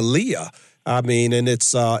Scalia. I mean, and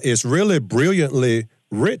it's really brilliantly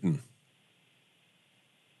written.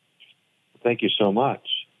 Thank you so much.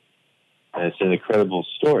 It's an incredible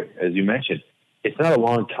story, as you mentioned. It's not a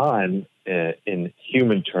long time in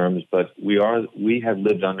human terms, but we have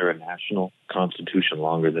lived under a national constitution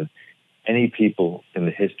longer than any people in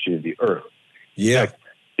the history of the earth. Yeah. In fact,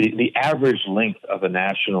 the average length of a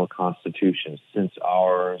national constitution since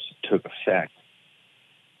ours took effect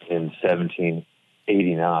in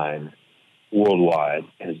 1789 worldwide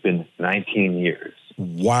has been 19 years.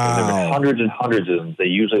 Wow. And there have been hundreds and hundreds of them. They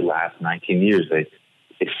usually last 19 years. They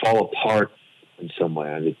fall apart in some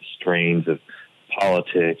way under the strains of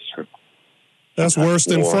politics. That's worse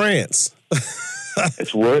than France.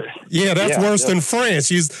 It's worse. Yeah, that's worse than France.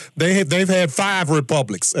 They've had 5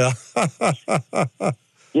 republics.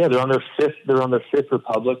 Yeah, they're on their fifth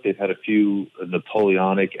republic. They've had a few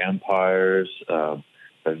Napoleonic empires, a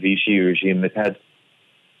Vichy regime. They've had,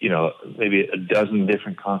 maybe a dozen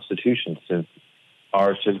different constitutions since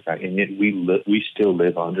ours took back, and yet we still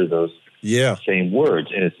live under those same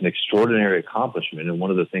words. And it's an extraordinary accomplishment. And one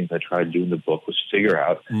of the things I tried to do in the book was figure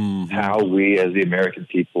out how we, as the American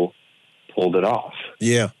people, pulled it off.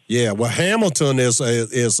 Yeah. Well, Hamilton is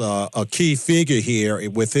a key figure here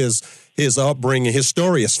with his upbringing. His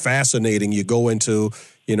story is fascinating. You go into,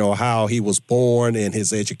 how he was born and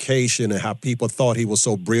his education and how people thought he was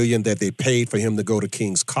so brilliant that they paid for him to go to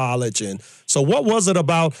King's College. And so what was it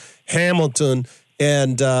about Hamilton?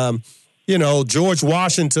 And, George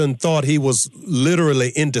Washington thought he was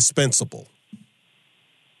literally indispensable.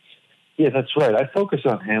 Yeah, that's right. I focus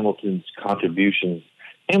on Hamilton's contributions.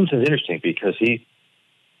 Hamilton's interesting because he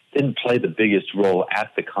didn't play the biggest role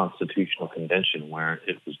at the Constitutional Convention where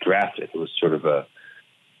it was drafted. It was sort of an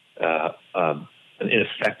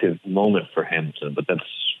ineffective moment for Hamilton, but that's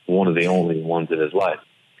one of the only ones in his life.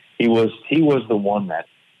 He was the one that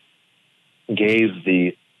gave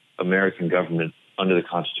the American government under the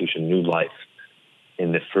Constitution, new life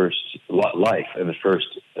in the first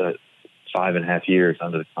 5.5 years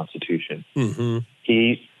under the Constitution. Mm-hmm.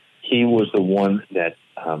 He was the one that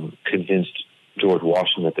convinced George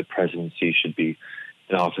Washington that the presidency should be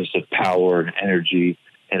an office of power and energy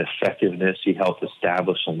and effectiveness. He helped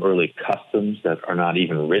establish some early customs that are not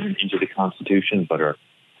even written into the Constitution, but are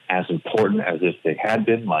as important as if they had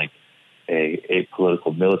been, like a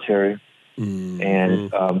political military. Mm-hmm.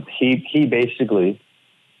 And he basically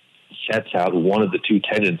sets out one of the two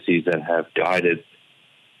tendencies that have guided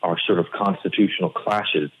our sort of constitutional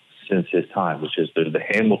clashes since his time, which is there's the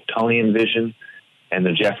Hamiltonian vision and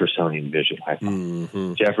the Jeffersonian vision. I thought.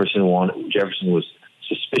 Mm-hmm. Jefferson was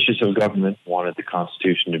suspicious of government, wanted the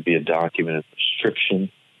Constitution to be a document of restriction,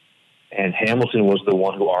 and Hamilton was the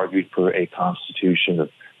one who argued for a Constitution of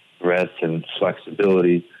breadth and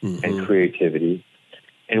flexibility and creativity.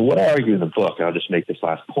 And what I argue in the book, I'll just make this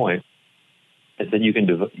last point, is that you can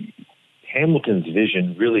Hamilton's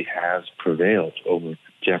vision really has prevailed over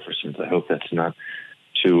Jefferson's. I hope that's not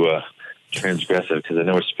too transgressive, because I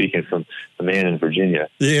know we're speaking from a man in Virginia.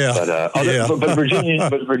 Yeah. But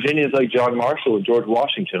Virginians like John Marshall and George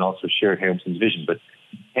Washington also shared Hamilton's vision. But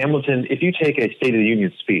Hamilton, if you take a State of the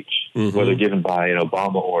Union speech, whether given by an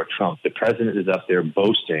Obama or a Trump, the president is up there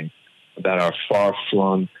boasting about our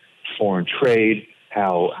far-flung foreign trade,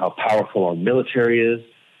 how powerful our military is,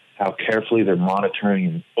 how carefully they're monitoring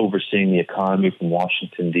and overseeing the economy from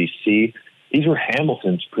Washington, D.C. These were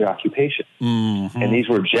Hamilton's preoccupations, and these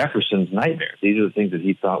were Jefferson's nightmares. These are the things that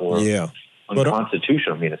he thought were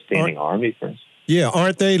unconstitutional. I mean, a standing army, for instance. Yeah,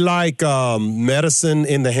 aren't they like medicine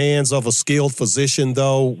in the hands of a skilled physician,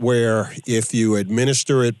 though, where if you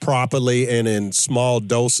administer it properly and in small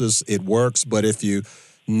doses, it works, but if you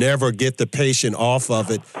never get the patient off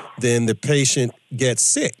of it, then the patient gets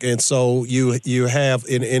sick. And so you have,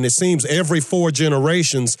 and it seems every 4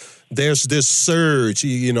 generations, there's this surge,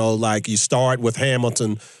 like you start with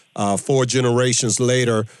Hamilton, 4 generations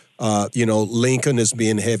later, Lincoln is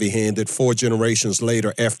being heavy-handed. 4 generations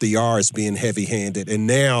later, FDR is being heavy-handed. And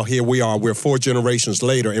now here we are, we're 4 generations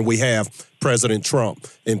later, and we have President Trump.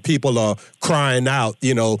 And people are crying out,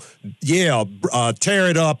 tear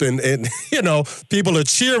it up. And people are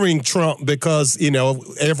cheering Trump because,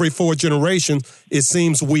 every 4 generations, it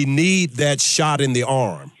seems we need that shot in the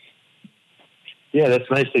arm. Yeah,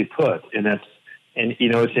 that's nicely put.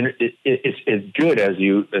 It's good, as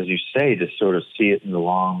you say, to sort of see it in the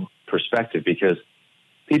long perspective, because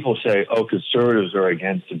people say, "Oh, conservatives are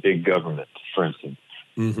against the big government," for instance.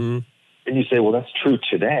 Mm-hmm. And you say, "Well, that's true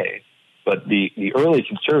today," but the early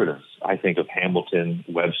conservatives, I think of Hamilton,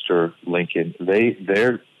 Webster, Lincoln,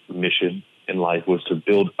 their mission in life was to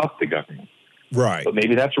build up the government. Right. But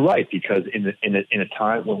maybe that's right, because in a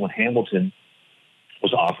time when Hamilton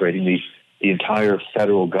was operating, the entire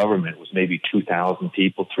federal government was maybe 2,000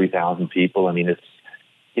 people, 3,000 people. I mean, it's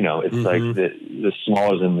like the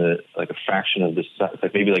smaller than a fraction of the, it's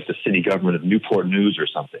like maybe like the city government of Newport News or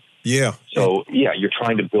something. Yeah. So you're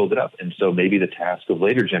trying to build it up. And so maybe the task of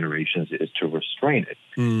later generations is to restrain it.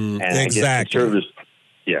 And exactly. Conservatives,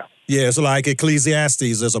 yeah. Yeah, it's like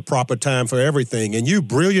Ecclesiastes, there's a proper time for everything. And you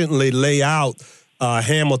brilliantly lay out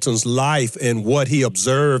Hamilton's life and what he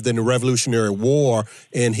observed in the Revolutionary War,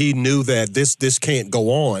 and he knew that this can't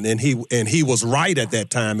go on, and he was right at that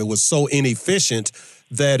time. It was so inefficient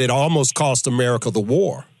that it almost cost America the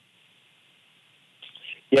war.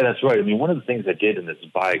 Yeah, that's right. I mean, one of the things I did in this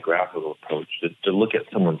biographical approach is to look at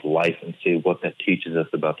someone's life and see what that teaches us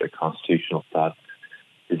about their constitutional thought,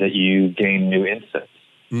 is that you gain new insights.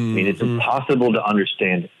 I mean, it's impossible to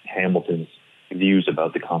understand Hamilton's views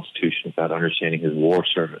about the Constitution without understanding his war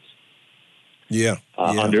service.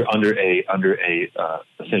 Under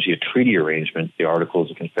essentially a treaty arrangement, the Articles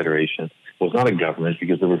of Confederation was not a government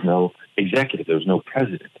because there was no executive, there was no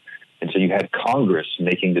president, and so you had Congress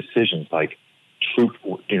making decisions like troop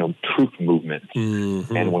movements.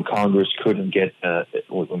 And when Congress couldn't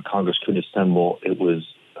assemble, it was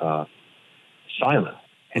silent.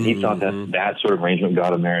 And he thought that sort of arrangement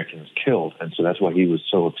got Americans killed. And so that's why he was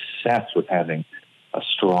so obsessed with having a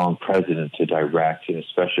strong president to direct and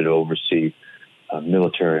especially to oversee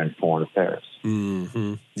military and foreign affairs.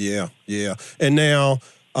 Yeah. And now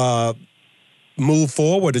move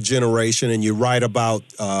forward a generation, and you write about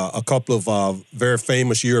a couple of very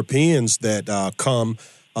famous Europeans that come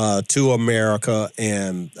to America,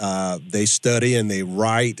 and they study and they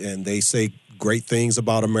write and they say great things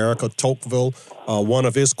about America. Tocqueville, one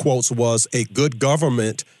of his quotes was, "A good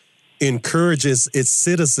government encourages its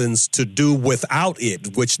citizens to do without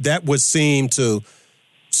it," which that would seem to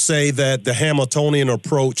say that the Hamiltonian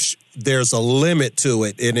approach there's a limit to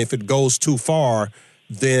it, and if it goes too far,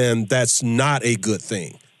 then that's not a good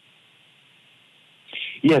thing.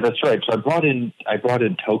 Yeah, that's right. So I brought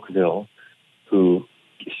in Tocqueville, who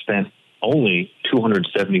spent only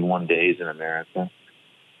 271 days in America.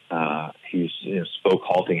 He spoke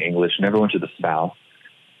halting English, never went to the South,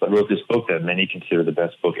 but wrote this book that many consider the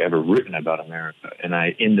best book ever written about America. And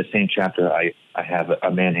in the same chapter, I have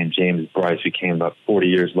a man named James Bryce, who came about 40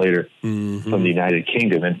 years later from the United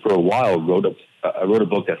Kingdom, and for a while wrote a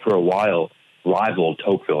book that for a while rivaled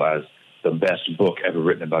Tocqueville as the best book ever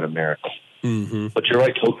written about America. But you're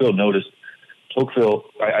right, Tocqueville,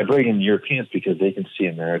 I bring in Europeans because they can see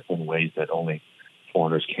America in ways that only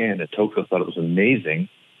foreigners can. And Tocqueville thought it was amazing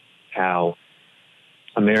how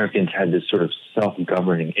Americans had this sort of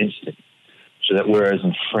self-governing instinct. So that whereas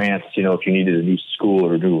in France, if you needed a new school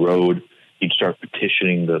or a new road, you'd start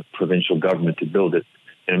petitioning the provincial government to build it.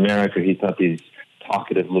 In America, he thought these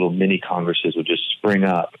talkative little mini congresses would just spring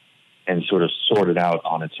up and sort of sort it out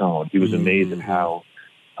on its own. He was amazed at how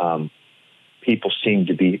people seemed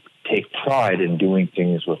to take pride in doing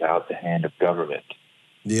things without the hand of government.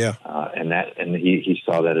 Yeah. And he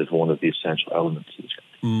saw that as one of the essential elements.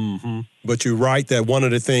 But you're right that one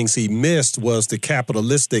of the things he missed was the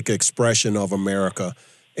capitalistic expression of America,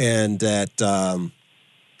 and that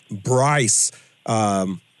Bryce,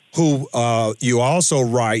 who you also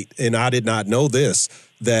write, and I did not know this,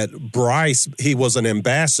 that Bryce, he was an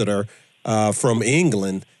ambassador from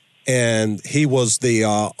England, and he was the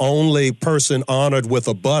only person honored with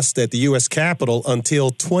a bust at the U.S. Capitol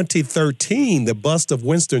until 2013, the bust of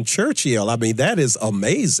Winston Churchill. I mean, that is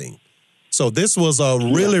amazing. So this was a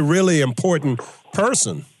really, really important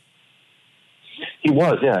person. He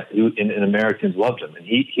was, yeah. And Americans loved him. And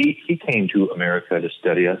he came to America to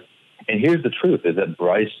study us. And here's the truth, is that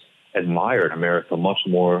Bryce admired America much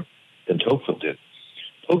more than Tocqueville did.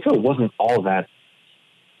 Tocqueville wasn't all that.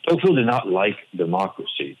 Tocqueville did not like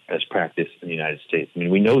democracy as practiced in the United States. I mean,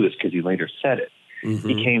 we know this because he later said it.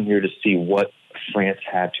 He came here to see what France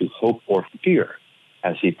had to hope or fear,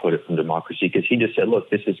 as he put it, from democracy, because he just said, look,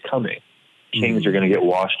 this is coming. Kings are going to get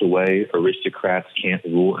washed away. Aristocrats can't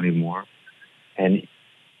rule anymore. And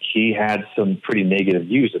he had some pretty negative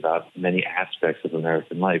views about many aspects of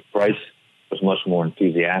American life. Bryce was much more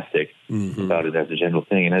enthusiastic about it as a general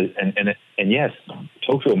thing. And yes,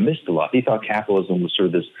 Tocqueville missed a lot. He thought capitalism was sort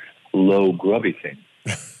of this low, grubby thing.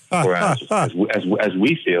 Whereas, as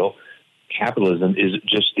we feel, capitalism is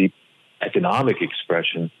just the economic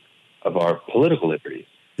expression of our political liberties.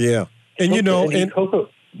 Yeah. And Tocqueville,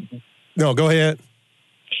 no, go ahead.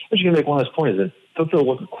 I was going to make one last point, is that Tocqueville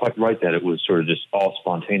wasn't quite right that it was sort of just all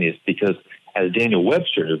spontaneous, because as Daniel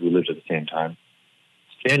Webster, who lived at the same time,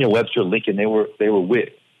 Daniel Webster, Lincoln, they were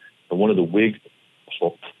Whig. And one of the Whig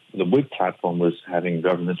platform was having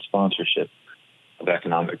government sponsorship of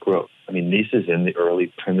economic growth. I mean, this is in the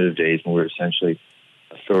early primitive days when we were essentially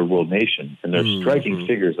a third world nation. And there's striking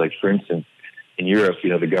figures, like, for instance, in Europe,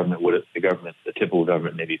 the typical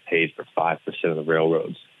government maybe paid for 5% of the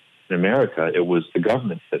railroads. In America, it was the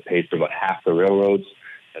government that paid for about half the railroads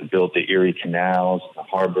and built the Erie canals, the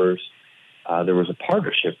harbors. There was a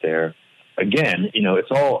partnership there. Again,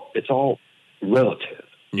 it's all relative.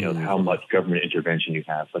 How much government intervention you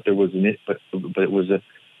have, but there was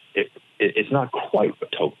it's not quite what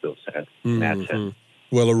Tocqueville said in that sense.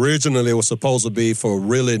 Well, originally it was supposed to be for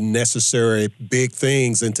really necessary big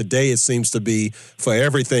things, and today it seems to be for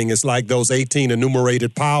everything. It's like those 18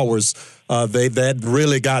 enumerated powers. That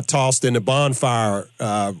really got tossed in the bonfire,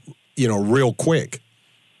 real quick.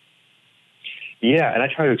 Yeah, and I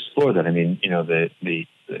try to explore that. I mean,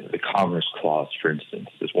 the Commerce Clause, for instance,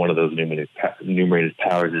 is one of those enumerated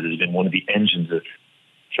powers that has been one of the engines of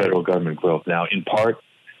federal government growth. Now, in part,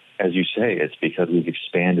 as you say, it's because we've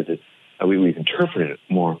expanded it. We've interpreted it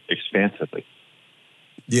more expansively.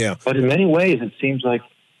 Yeah. But in many ways, it seems like,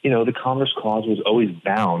 the Commerce Clause was always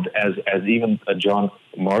bound, as even John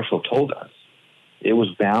Marshall told us, it was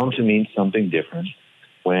bound to mean something different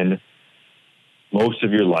when most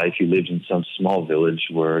of your life you lived in some small village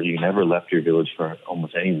where you never left your village for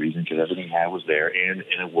almost any reason because everything you had was there, and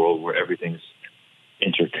in a world where everything's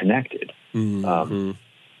interconnected.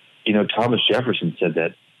 Thomas Jefferson said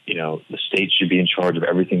that, the states should be in charge of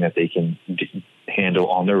everything that they can handle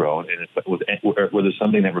on their own. And where there's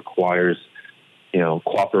something that requires,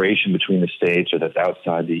 cooperation between the states or that's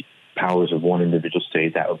outside the powers of one individual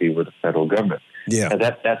state, that would be with the federal government. Yeah. Now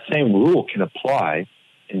that same rule can apply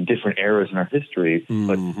in different eras in our history,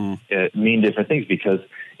 but mean different things, because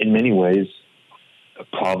in many ways,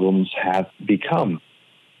 problems have become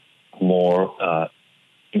more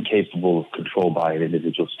incapable of control by an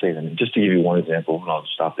individual state. I mean, just to give you one example, and I'll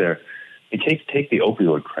stop there. Take the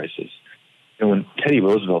opioid crisis. When Teddy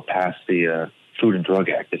Roosevelt passed the Food and Drug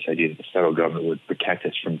Act, this idea that the federal government would protect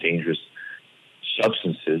us from dangerous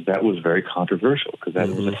substances, that was very controversial because that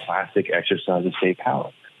was a classic exercise of state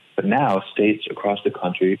power. But now states across the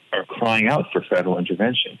country are crying out for federal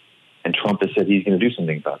intervention. And Trump has said he's going to do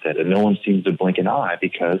something about that. And no one seems to blink an eye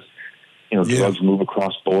because, drugs move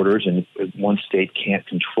across borders, and one state can't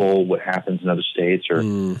control what happens in other states or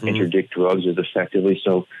interdict drugs as effectively.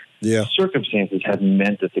 So circumstances have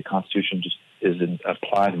meant that the Constitution just isn't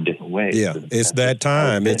applied in different ways. Yeah, it's that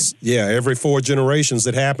time. It's every 4 generations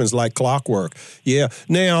it happens like clockwork. Yeah.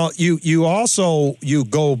 Now you also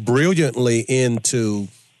go brilliantly into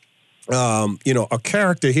a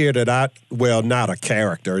character here that not a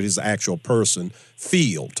character, it is an actual person,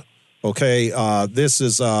 Field. Okay, this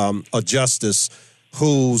is a justice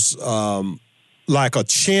who's like a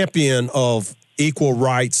champion of equal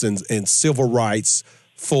rights and civil rights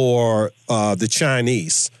for the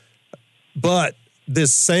Chinese. But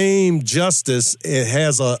this same justice, it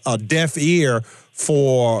has a deaf ear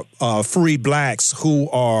for free blacks who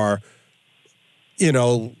are,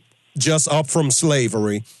 just up from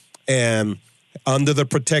slavery and under the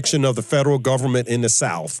protection of the federal government in the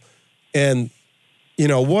South. And,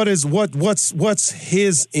 what's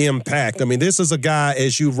his impact? I mean, this is a guy,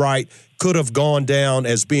 as you write, could have gone down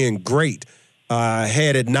as being great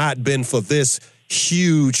had it not been for this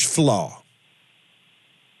huge flaw.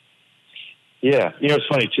 Yeah. It's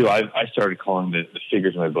funny, too. I started calling the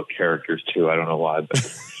figures in my book characters, too. I don't know why. But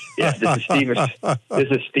yeah, this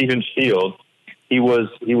is Stephen Field. He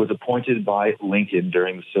was appointed by Lincoln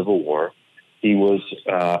during the Civil War. He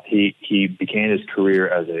began his career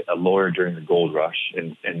as a lawyer during the Gold Rush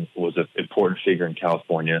and was an important figure in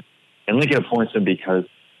California. And Lincoln appoints him because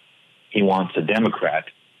he wants a Democrat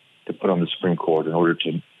to put on the Supreme Court in order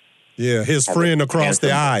to his friend across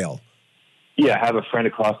the aisle. Yeah, have a friend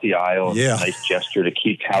across the aisle. Yeah, a nice gesture to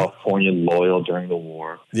keep California loyal during the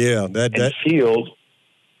war. Yeah, Field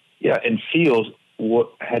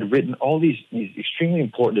had written all these extremely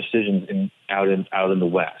important decisions out in the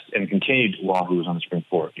West, and continued while he was on the Supreme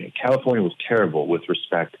Court. California was terrible with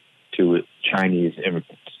respect to Chinese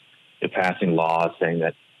immigrants. They're passing laws saying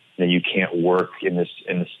that you can't work in the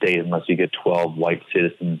state unless you get 12 white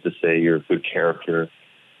citizens to say you're a good character,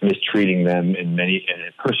 mistreating them and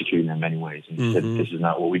persecuting them in many ways. And he said, this is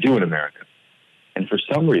not what we do in America. And for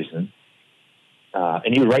some reason,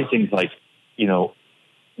 and he would write things like,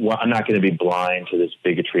 well, I'm not going to be blind to this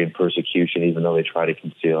bigotry and persecution, even though they try to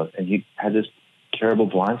conceal it. And he had this terrible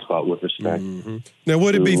blind spot with respect. Now,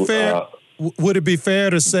 would it be fair? Would it be fair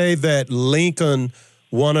to say that Lincoln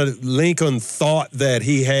thought that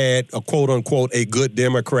he had a quote unquote a good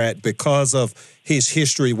Democrat because of his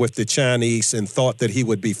history with the Chinese, and thought that he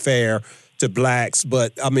would be fair to blacks?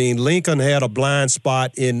 But I mean, Lincoln had a blind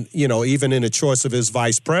spot in, even in the choice of his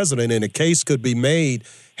vice president, and a case could be made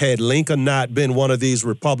had Lincoln not been one of these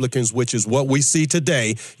Republicans, which is what we see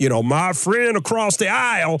today. My friend across the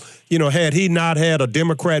aisle, had he not had a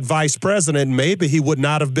Democrat vice president, maybe he would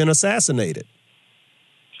not have been assassinated.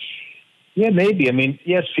 Yeah, maybe. I mean,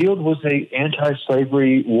 yes, Field was an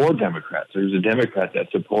anti-slavery war Democrat. So he was a Democrat that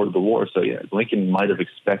supported the war. So, yeah, Lincoln might have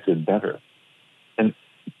expected better. And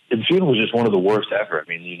Field was just one of the worst ever. I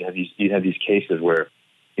mean, you'd have these cases where,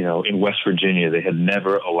 in West Virginia, they had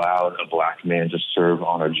never allowed a black man to serve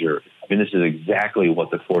on a jury. I mean, this is exactly what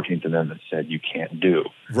the 14th Amendment said you can't do.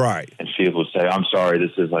 Right. And Field would say, I'm sorry,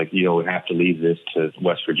 this is like, we have to leave this to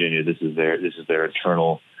West Virginia. This is their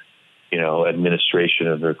internal, administration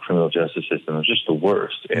of their criminal justice system. It's just the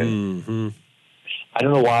worst. And I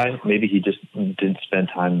don't know why. Maybe he just didn't spend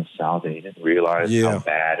time in the South and he didn't realize how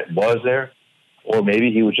bad it was there. Or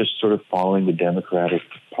maybe he was just sort of following the Democratic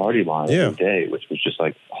Party line every day, which was just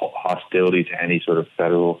like hostility to any sort of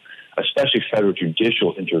federal, especially federal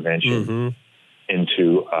judicial intervention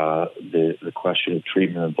into the question of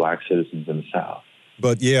treatment of black citizens in the South.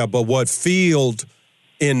 But what Field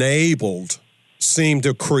enabled seemed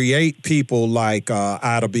to create people like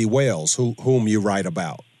Ida B. Wells, whom you write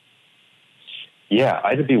about. Yeah,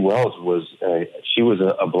 Ida B. Wells was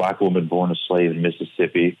a black woman born a slave in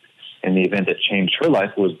Mississippi. And the event that changed her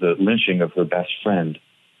life was the lynching of her best friend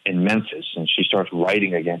in Memphis. And she starts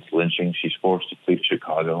writing against lynching. She's forced to flee to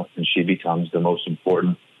Chicago, and she becomes the most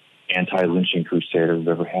important anti-lynching crusader we've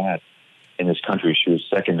ever had in this country. She was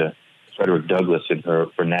second to Frederick Douglass in her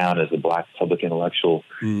renown as a black public intellectual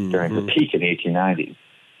during her peak in the 1890s.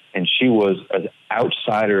 And she was as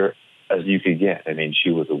outsider as you could get. I mean, she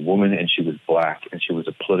was a woman and she was black and she was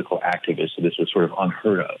a political activist. So this was sort of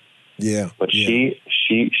unheard of. Yeah. But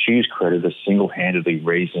she's credited as single-handedly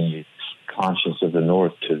raising the conscience of the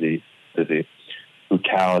North to the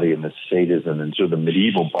brutality and the sadism and sort of the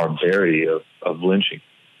medieval barbarity of lynching.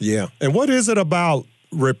 Yeah. And what is it about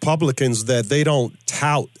Republicans that they don't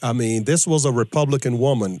tout? I mean, this was a Republican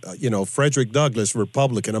woman, Frederick Douglass,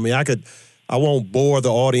 Republican. I mean, I won't bore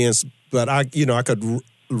the audience, but I could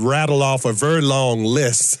rattle off a very long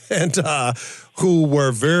list and who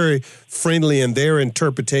were very friendly in their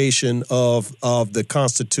interpretation of the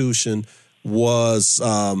Constitution was,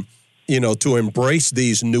 to embrace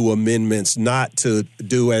these new amendments, not to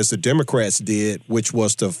do as the Democrats did, which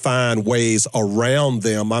was to find ways around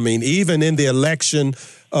them. I mean, even in the election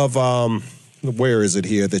of, where is it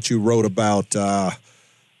here that you wrote about?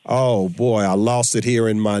 Oh, boy, I lost it here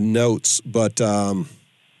in my notes. But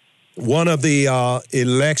one of the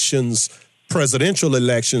presidential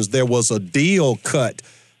elections, there was a deal cut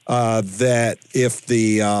that if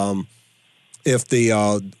the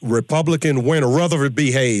Republican winner, Rutherford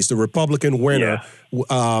B. Hayes, the Republican winner,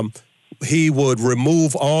 he would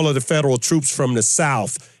remove all of the federal troops from the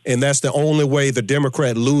South, and that's the only way the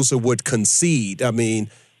Democrat loser would concede. I mean,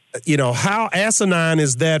 how asinine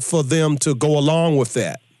is that for them to go along with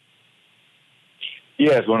that?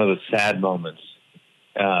 Yeah, it's one of the sad moments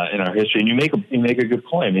in our history, and you make a good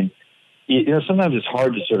point. I mean, sometimes it's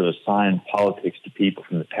hard to sort of assign politics to people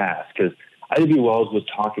from the past, because Ivy Wells was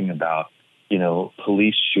talking about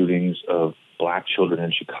police shootings of black children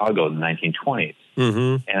in Chicago in the 1920s.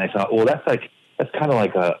 Mm-hmm. And I thought, well, it sounds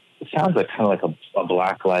like a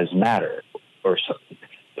Black Lives Matter or something.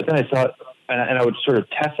 But then I thought, and I would sort of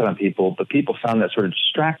test it on people, but people found that sort of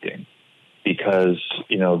distracting because,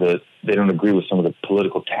 they don't agree with some of the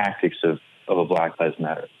political tactics of a Black Lives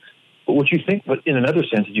Matter. But but in another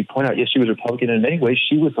sense, as you point out, yes, she was Republican. In many ways,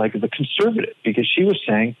 she was like the conservative, because she was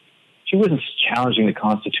saying, she wasn't challenging the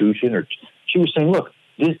Constitution, or she was saying, look,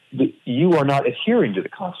 you are not adhering to the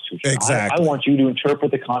Constitution. Exactly. I want you to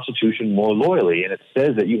interpret the Constitution more loyally, and it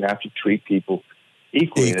says that you have to treat people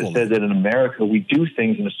equally. And it says that in America, we do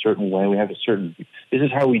things in a certain way. We have this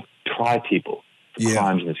is how we try people for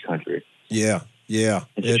crimes in this country. Yeah, yeah.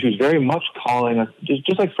 And so she was very much calling us,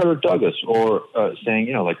 just like Frederick Douglass, or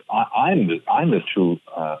saying, I'm the true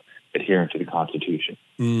adherent to the Constitution.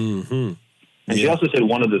 Mm-hmm. And she also said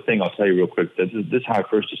one other thing, I'll tell you real quick. This is how I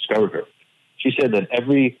first discovered her. She said that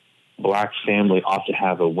every black family ought to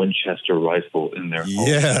have a Winchester rifle in their home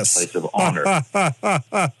as a place of honor.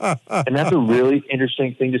 And that's a really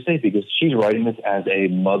interesting thing to say, because she's writing this as a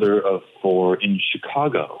mother of four in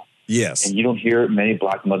Chicago. Yes. And you don't hear many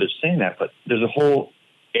black mothers saying that, but there's a whole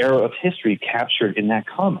era of history captured in that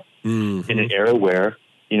comment. Mm-hmm. In an era where,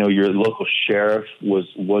 your local sheriff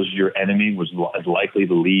was your enemy, was likely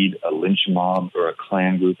to lead a lynch mob or a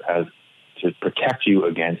Klan group as to protect you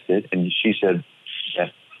against it. And she said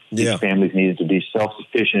that these families needed to be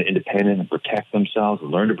self-sufficient, independent, and protect themselves,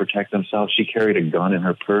 learn to protect themselves. She carried a gun in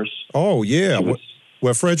her purse. Oh, yeah.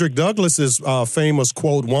 Well, Frederick Douglass's famous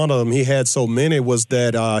quote, one of them, he had so many, was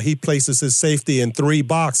that he places his safety in 3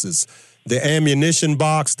 boxes: the ammunition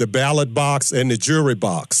box, the ballot box, and the jury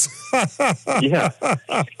box. I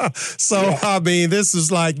mean, this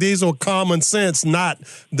is these are common sense, not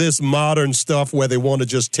this modern stuff where they want to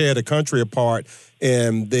just tear the country apart.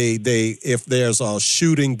 And they if there's a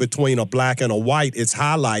shooting between a black and a white, it's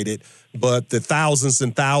highlighted. But the thousands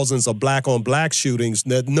and thousands of black on black shootings,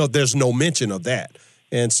 there's no mention of that.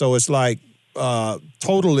 And so it's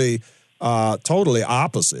totally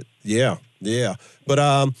opposite. Yeah. Yeah. But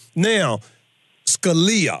now,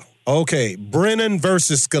 Scalia. Okay, Brennan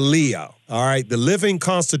versus Scalia. All right, the living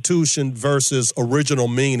Constitution versus original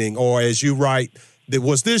meaning, or as you write,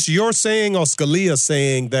 was this your saying or Scalia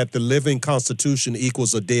saying that the living Constitution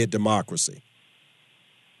equals a dead democracy?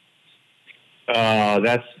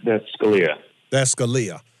 That's Scalia. That's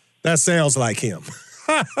Scalia. That sounds like him.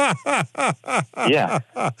 Yeah.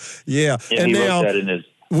 Yeah. And now, wrote that in his...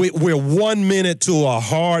 We're 1 minute to a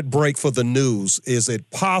hard break for the news. Is it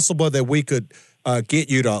possible that we could get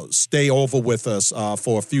you to stay over with us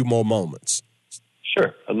for a few more moments?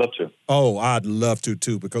 Sure, I'd love to. Oh, I'd love to,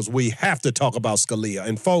 too, because we have to talk about Scalia.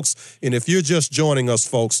 And, folks, and if you're just joining us,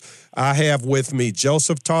 folks, I have with me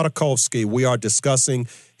Joseph Tartakovsky. We are discussing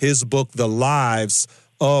his book, The Lives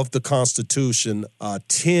of the Constitution,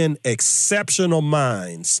 10 exceptional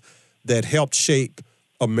minds that helped shape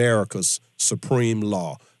America's supreme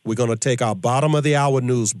law. We're going to take our bottom of the hour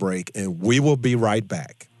news break, and we will be right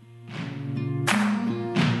back.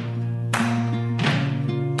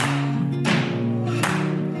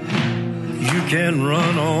 You can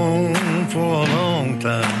run on for a long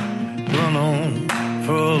time, run on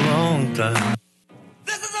for a long time.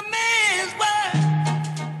 This is a man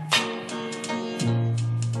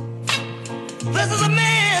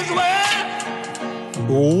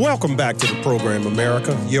Welcome back to the program,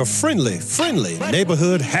 America. Your friendly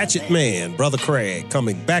neighborhood hatchet man, Brother Craig,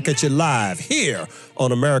 coming back at you live here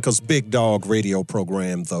on America's Big Dog radio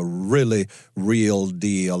program, The Really Real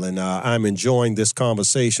Deal. And I'm enjoying this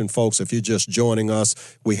conversation, folks. If you're just joining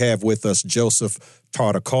us, we have with us Joseph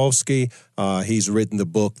Tartakovsky. He's written the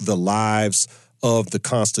book, The Lives of the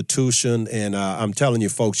Constitution. And I'm telling you,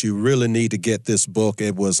 folks, you really need to get this book.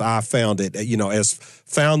 I found it, as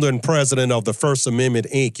founder and president of the First Amendment,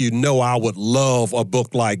 Inc., I would love a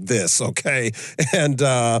book like this, okay? And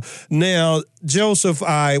now, Joseph,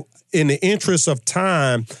 in the interest of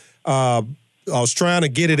time, I was trying to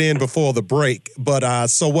get it in before the break, but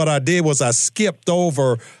so what I did was I skipped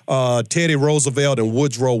over Teddy Roosevelt and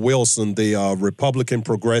Woodrow Wilson, the Republican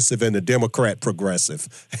progressive and the Democrat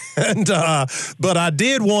progressive. And but I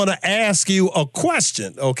did want to ask you a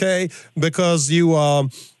question, okay? Because you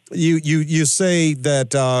say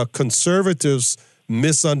that conservatives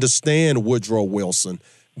misunderstand Woodrow Wilson,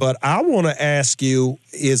 but I want to ask you: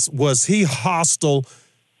 was he hostile?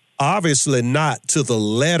 Obviously not to the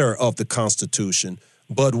letter of the Constitution,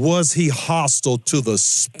 but was he hostile to the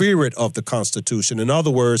spirit of the Constitution? In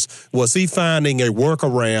other words, was he finding a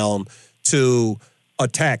workaround to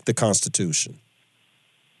attack the Constitution?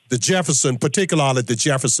 Particularly the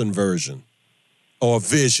Jefferson version or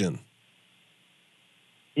vision.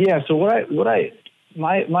 Yeah, so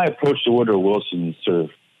my approach to Woodrow Wilson is sort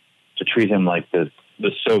of to treat him like the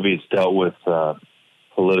Soviets dealt with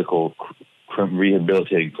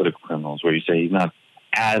rehabilitating political criminals, where you say he's not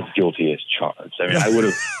as guilty as charged. I mean, I would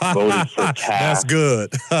have voted for Taft. That's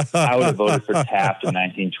good. I would have voted for Taft in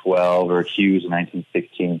 1912 or Hughes in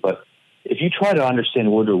 1916. But if you try to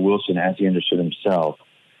understand Woodrow Wilson as he understood himself,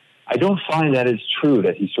 I don't find that it's true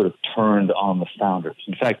that he sort of turned on the founders.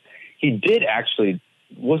 In fact, he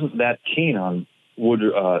wasn't that keen on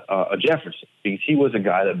Jefferson, because he was a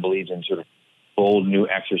guy that believed in sort of bold new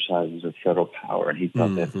exercises of federal power, and he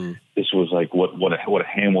thought that this was like what a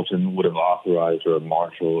Hamilton would have authorized, or a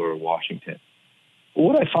Marshall or a Washington. But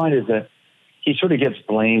what I find is that he sort of gets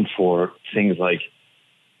blamed for things like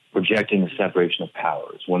projecting the separation of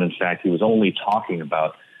powers, when in fact he was only talking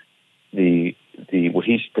about the what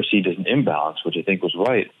he perceived as an imbalance, which I think was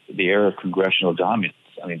right, the era of congressional dominance.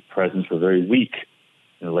 I mean, presidents were very weak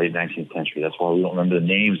in the late 19th century. That's why we don't remember the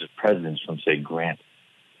names of presidents from, say, Grant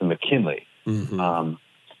and McKinley.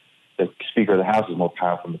 The Speaker of the House is more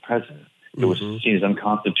powerful than the president. It was seen as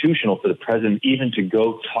unconstitutional for the president even to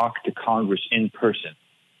go talk to Congress in person.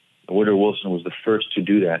 And Woodrow Wilson was the first to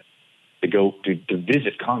do that, to go to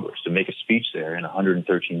visit Congress, to make a speech there in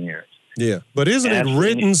 113 years. Yeah, but isn't it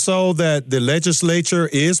written so that the legislature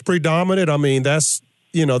is predominant? I mean, that's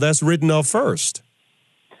written up first.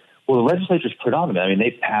 Well, the legislature is predominant. I mean,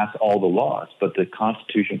 they pass all the laws, but the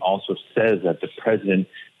Constitution also says that the president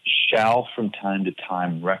shall from time to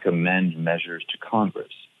time recommend measures to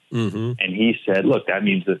Congress. And he said, look, that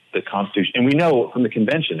means that the Constitution, and we know from the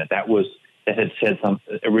convention that had said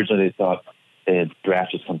something. Originally they thought they had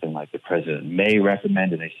drafted something like the president may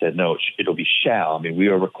recommend, and they said, no, it'll be shall. I mean, we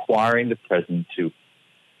are requiring the president to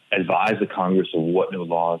advise the Congress of what new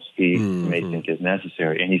laws he may think is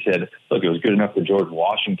necessary. And he said, look, it was good enough for George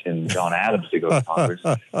Washington and John Adams to go to Congress.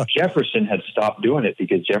 Jefferson had stopped doing it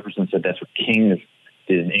because Jefferson said that's what kings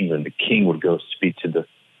did in England. The king would go speak to the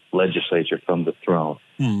legislature from the throne.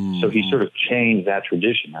 So he sort of changed that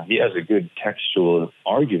tradition. Now, he has a good textual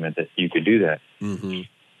argument that you could do that.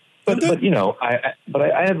 But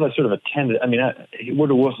I have a sort of a tendency. I mean,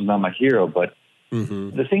 Woodrow Wilson's not my hero, but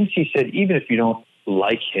the things he said, even if you don't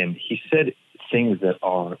like him, he said things that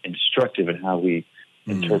are instructive in how we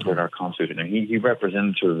interpret our Constitution. And he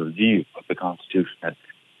represented sort of a view of the Constitution that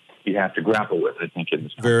you have to grapple with, I think.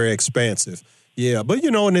 Very expansive. Yeah, but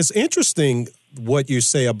and it's interesting what you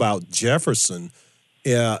say about Jefferson,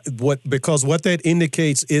 because what that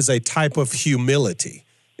indicates is a type of humility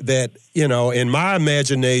that, in my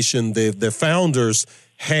imagination, the founders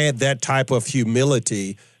had that type of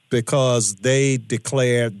humility because they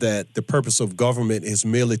declared that the purpose of government is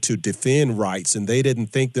merely to defend rights, and they didn't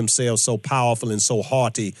think themselves so powerful and so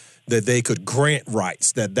haughty that they could grant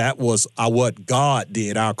rights, that was what God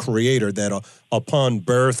did, our Creator, that upon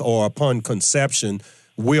birth or upon conception,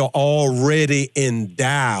 we're already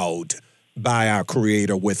endowed by our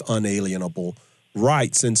Creator with unalienable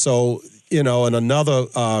rights. And so, and another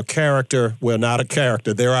character, well, not a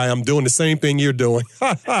character, there I am doing the same thing you're doing.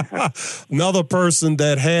 Another person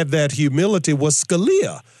that had that humility was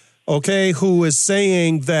Scalia, okay, who is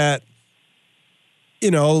saying that,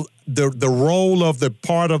 the role of the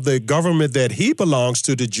part of the government that he belongs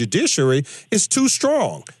to, the judiciary, is too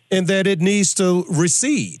strong and that it needs to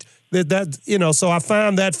recede. So I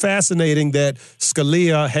find that fascinating that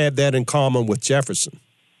Scalia had that in common with Jefferson.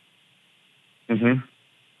 Mm-hmm.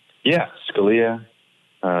 Yeah, Scalia.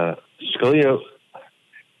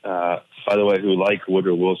 By the way, who, like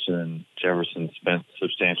Woodrow Wilson and Jefferson, spent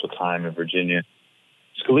substantial time in Virginia.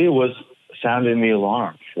 Scalia was sounding the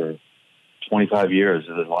alarm for 25 years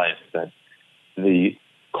of his life that the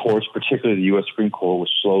courts, particularly the U.S. Supreme Court,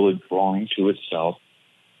 was slowly drawing to itself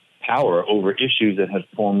power over issues that had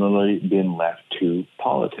formerly been left to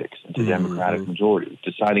politics and to Democratic majorities,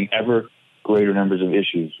 deciding ever greater numbers of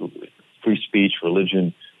issues: free speech,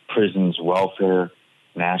 religion, prisons, welfare,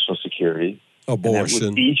 national security,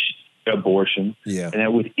 abortion. And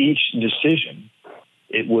that with each decision,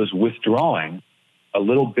 it was withdrawing a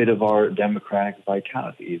little bit of our democratic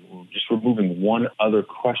vitality, just removing one other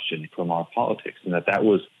question from our politics, and that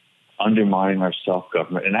was undermining our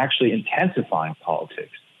self-government and actually intensifying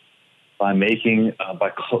politics by making by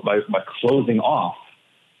closing off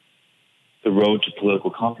the road to political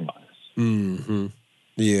compromise. Mm-hmm.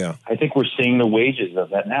 Yeah, I think we're seeing the wages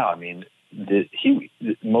of that now. I mean,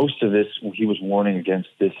 most of this, he was warning against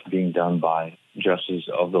this being done by justices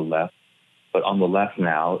of the left, but on the left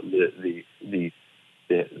now, the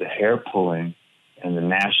hair pulling and the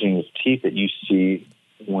gnashing of teeth that you see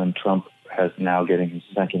when Trump has now getting his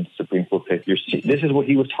second Supreme Court pick. This is what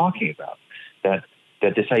he was talking about. That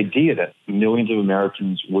this idea that millions of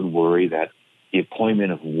Americans would worry that the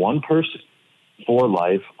appointment of one person for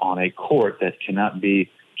life on a court that cannot be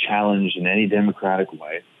challenged in any democratic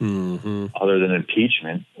way, other than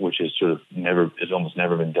impeachment, which is almost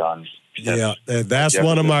never been done. Yeah, that's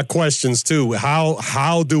one of my questions too.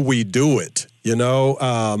 How do we do it?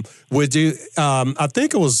 Would you? I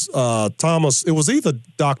think it was Thomas. It was either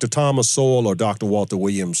Dr. Thomas Sowell or Dr. Walter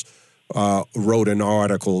Williams wrote an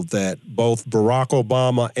article that both Barack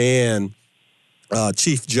Obama and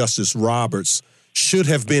Chief Justice Roberts should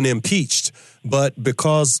have been impeached, but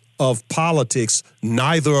because of politics,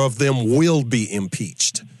 neither of them will be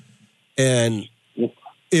impeached. And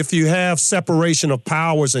if you have separation of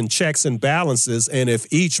powers and checks and balances, and if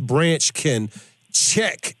each branch can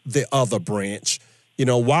check the other branch,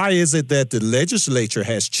 why is it that the legislature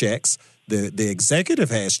has checks, the executive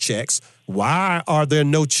has checks? Why are there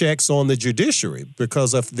no checks on the judiciary?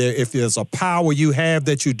 Because if there's a power you have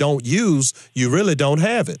that you don't use, you really don't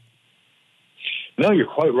have it. No, you're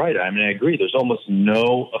quite right. I mean, I agree. There's almost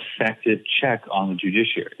no effective check on the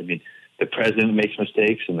judiciary. I mean, the president makes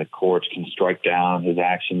mistakes and the courts can strike down his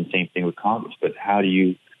actions. Same thing with Congress. But how do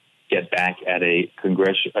you get back at a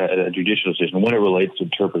judicial decision when it relates to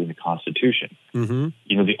interpreting the Constitution?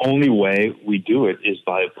 Mm-hmm. The only way we do it is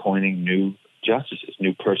by appointing new justices,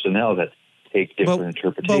 new personnel that take different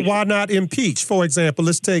interpretations. But why not impeach? For example,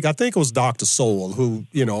 let's take, I think it was Dr. Sowell, who,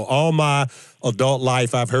 all my adult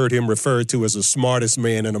life, I've heard him referred to as the smartest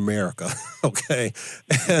man in America. Okay.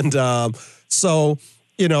 And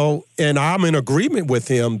and I'm in agreement with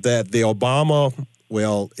him that the Obama,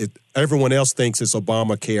 everyone else thinks it's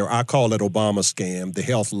Obamacare. I call it Obama scam, the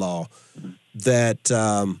health law, that,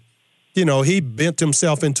 he bent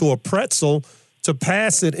himself into a pretzel to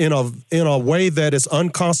pass it in a way that is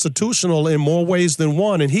unconstitutional in more ways than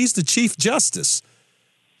one, and he's the Chief Justice.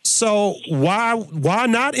 So why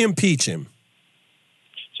not impeach him?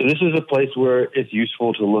 So this is a place where it's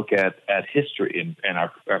useful to look at history and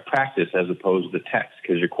our practice as opposed to the text,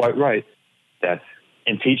 because you're quite right that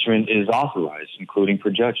impeachment is authorized, including for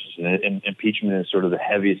judges, and impeachment is sort of the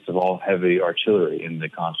heaviest of all heavy artillery in the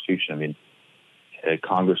Constitution. I mean,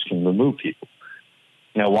 Congress can remove people.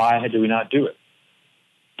 Now, why do we not do it?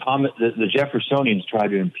 The Jeffersonians tried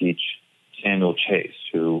to impeach Samuel Chase,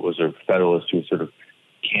 who was a Federalist who was sort of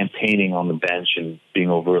campaigning on the bench and being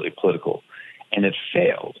overtly political. And it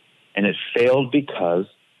failed. And it failed because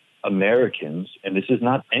Americans, and this is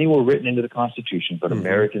not anywhere written into the Constitution, but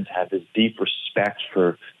Americans have this deep respect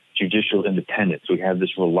for judicial independence. We have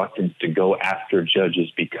this reluctance to go after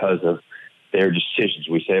judges because of their decisions.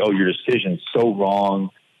 We say, your decision's so wrong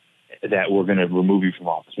that we're going to remove you from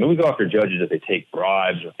office. I mean, we go after judges if they take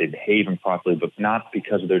bribes or if they behave improperly, but not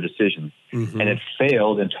because of their decisions. And it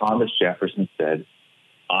failed, and Thomas Jefferson said,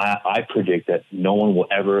 I predict that no one will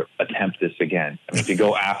ever attempt this again. I mean, to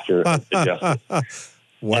go after the justice.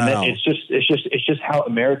 Wow. And then it's just how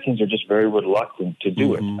Americans are just very reluctant to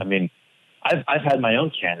do it. I mean, I've had my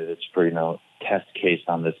own candidates for, test case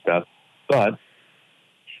on this stuff, but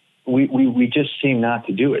we just seem not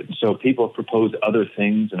to do it. So people have proposed other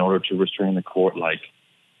things in order to restrain the court, like,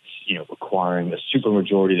 requiring a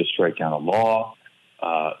supermajority to strike down a law,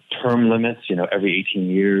 term limits, every 18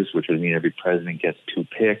 years, which would mean every president gets 2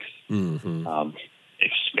 picks.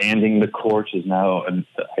 expanding the courts is now an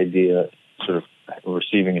idea sort of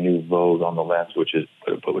receiving a new vogue on the left, which is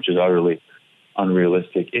utterly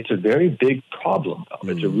unrealistic. It's a very big problem, though.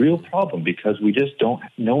 It's a real problem because we just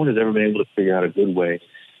no one has ever been able to figure out a good way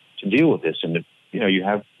to deal with this. And, you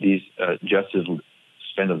have these justices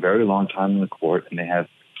spend a very long time in the court, and they have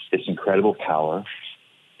this incredible power,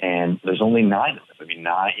 and there's only 9 of them. I mean,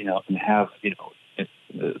 9, and have,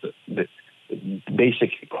 the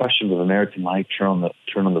basic question of American life turn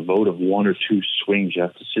on the vote of 1 or 2 swing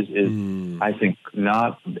justices is, I think,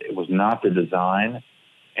 it was not the design,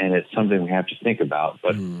 and it's something we have to think about.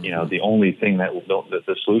 But the only thing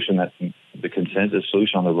the solution, that the consensus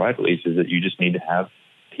solution on the right, at least, is that you just need to have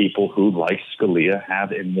people who, like Scalia,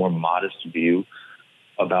 have a more modest view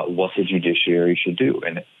about what the judiciary should do,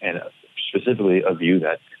 and specifically a view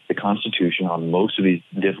that the Constitution on most of these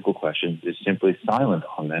difficult questions is simply silent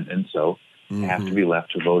on them, and so have to be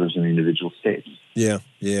left to voters in the individual states. Yeah,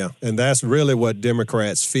 and that's really what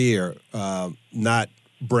Democrats fear, not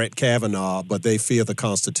Brett Kavanaugh, but they fear the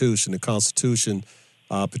Constitution. The Constitution,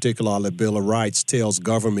 particularly the Bill of Rights, tells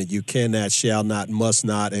government you cannot, shall not, must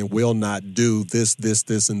not, and will not do this,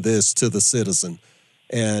 and this to the citizen.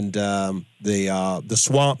 And the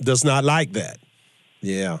swamp does not like that.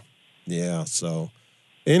 Yeah. So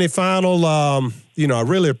any final, I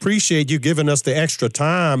really appreciate you giving us the extra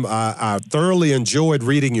time. I thoroughly enjoyed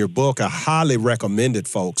reading your book. I highly recommend it,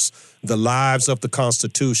 folks. The Lives of the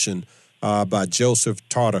Constitution by Joseph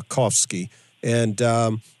Tartakovsky. And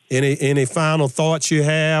any final thoughts you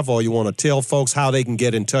have, or you want to tell folks how they can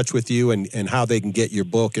get in touch with you and how they can get your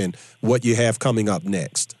book and what you have coming up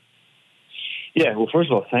next? Yeah, well, first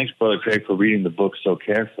of all, thanks, Brother Craig, for reading the book so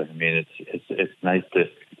carefully. I mean, it's nice to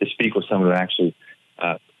speak with someone who actually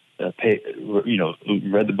read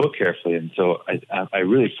the book carefully, and so I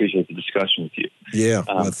really appreciate the discussion with you. Yeah,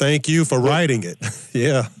 well, thank you for writing it.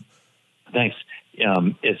 Yeah, thanks.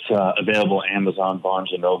 It's available at Amazon,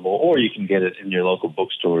 Barnes & Noble, or you can get it in your local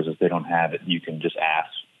bookstores. If they don't have it, you can just ask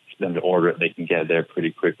them to order it. They can get it there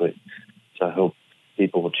pretty quickly. So I hope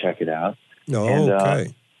people will check it out.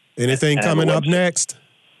 Okay. Anything coming up next?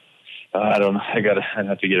 I don't know. I'd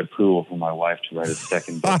have to get approval from my wife to write a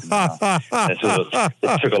second book. It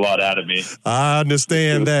took a lot out of me. I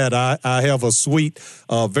understand that. I have a sweet,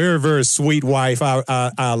 very, very sweet wife.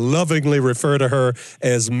 I lovingly refer to her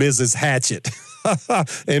as Mrs. Hatchet.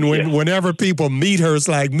 And whenever people meet her, it's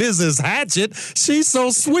like, Mrs. Hatchet, she's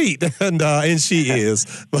so sweet. And she is.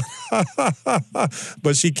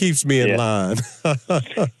 But she keeps me in line.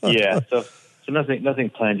 Yeah, so nothing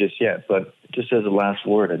planned just yet. But just as a last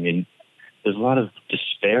word, I mean, there's a lot of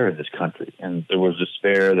despair in this country, and there was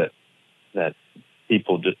despair that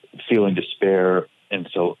people just feeling despair, and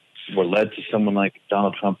so were led to someone like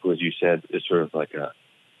Donald Trump, who, as you said, is sort of a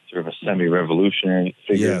semi-revolutionary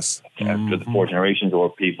figure after the 4 generations, or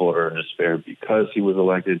people are in despair because he was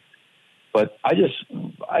elected. But I try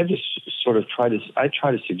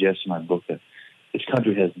to suggest in my book that this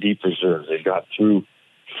country has deep reserves. They've got through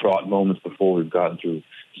fraught moments before. We've gotten through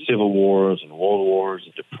civil wars and world wars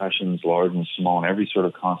and depressions, large and small, and every sort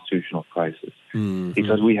of constitutional crisis,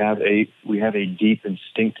 because we have a deep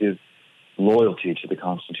instinctive loyalty to the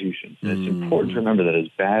Constitution. And it's important to remember that as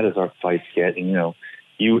bad as our fights get, and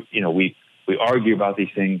we argue about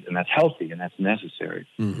these things, and that's healthy and that's necessary,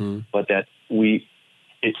 but that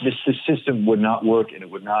this system would not work, and it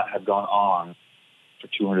would not have gone on for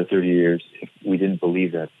 230 years if we didn't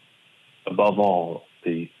believe that, above all,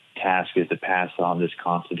 the task is to pass on this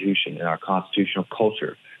Constitution and our constitutional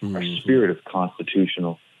culture, our spirit of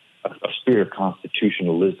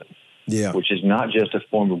constitutionalism, which is not just a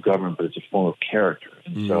form of government, but it's a form of character.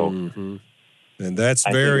 And so, and that's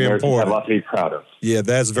very important. Have a lot to be proud of. Yeah,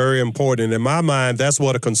 that's very important. In my mind, that's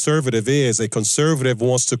what a conservative is. A conservative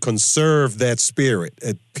wants to conserve that spirit,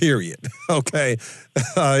 period. Okay.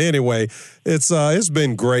 Anyway, it's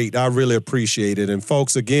been great. I really appreciate it. And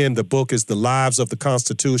folks, again, the book is The Lives of the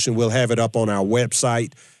Constitution. We'll have it up on our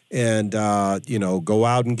website, and go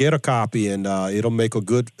out and get a copy, and it'll make a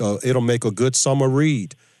good summer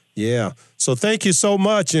read. Yeah. So thank you so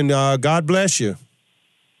much, and God bless you.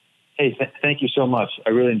 Hey, thank you so much. I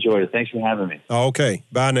really enjoyed it. Thanks for having me. Okay.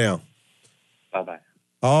 Bye now. Bye-bye.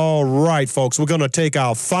 All right, folks. We're going to take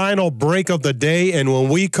our final break of the day, and when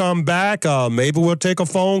we come back, maybe we'll take a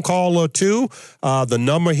phone call or two. The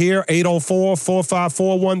number here,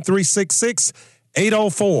 804-454-1366,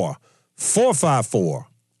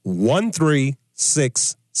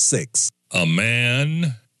 804-454-1366. A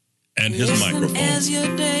man and his microphone. As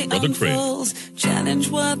your day unfolds, challenge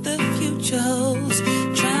what the future holds.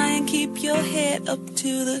 Try and keep your head up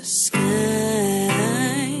to the sky.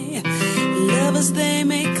 Lovers, they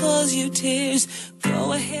may cause you tears.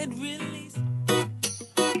 Go ahead, release.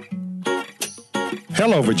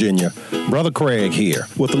 Hello, Virginia. Brother Craig here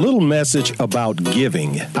with a little message about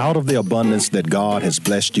giving out of the abundance that God has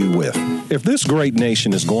blessed you with. If this great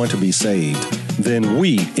nation is going to be saved, then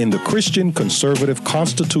we in the Christian Conservative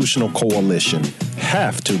Constitutional Coalition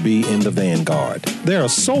have to be in the vanguard. There are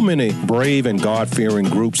so many brave and God-fearing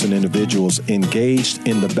groups and individuals engaged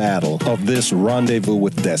in the battle of this rendezvous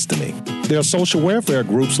with destiny. There are social welfare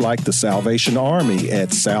groups like the Salvation Army at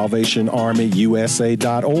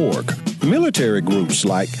salvationarmyusa.org. Military groups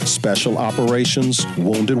like Special Operations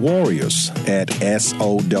Wounded Warriors at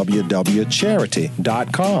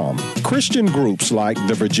SOWWcharity.com. Christian groups like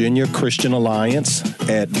the Virginia Christian Alliance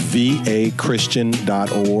at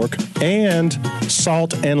vachristian.org and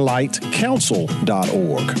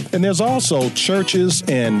saltandlightcouncil.org. And there's also churches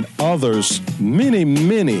and others, many,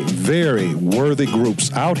 many very worthy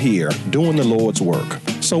groups out here doing the Lord's work.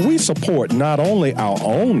 So we support not only our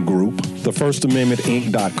own group, the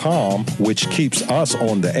FirstAmendmentInc.com, which keeps us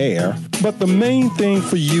on the air, but the main thing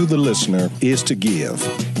for you, the listener, is to give.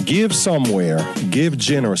 Give somewhere, give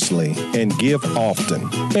generously, and give often.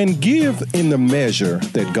 And give in the measure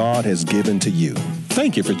that God has given to you.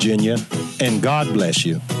 Thank you, Virginia, and God bless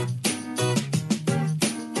you.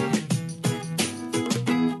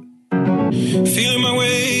 Feeling my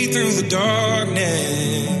way through the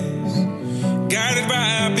darkness, guided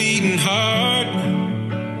by a beating heart.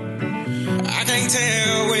 I can't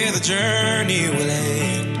tell where the journey will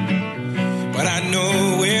end, but I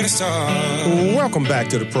know where to start. Welcome back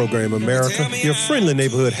to the program, America. Your friendly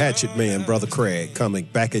neighborhood hatchet man, Brother Craig, coming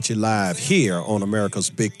back at you live here on America's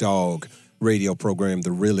Big Dog radio program,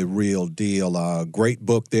 The Really Real Deal. Great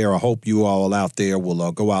book there. I hope you all out there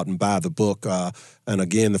will go out and buy the book. And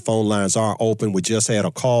again, the phone lines are open. We just had a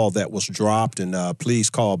call that was dropped, and please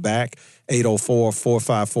call back,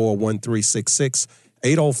 804-454-1366,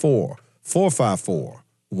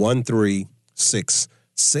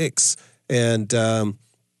 804-454-1366. And,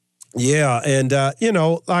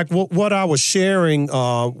 like what I was sharing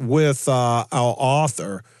with our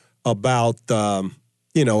author about,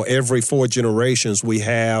 every 4 generations we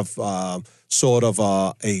have sort of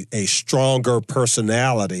a stronger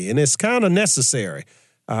personality. And it's kind of necessary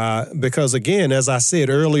because, again, as I said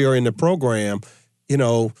earlier in the program,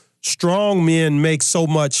 strong men make so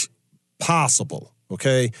much possible,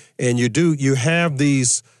 okay? And you have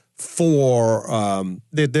these 4,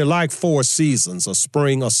 they're like 4 seasons, a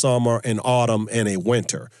spring, a summer, an autumn, and a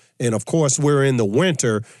winter. And of course, we're in the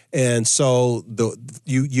winter, and so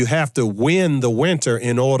you have to win the winter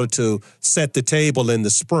in order to set the table in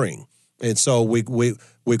the spring. And so we're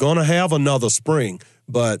going to have another spring,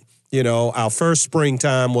 but our first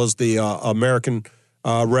springtime was the American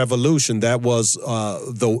Revolution. That was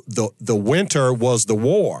the winter was the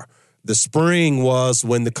war. The spring was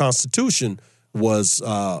when the Constitution was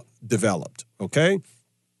developed. Okay.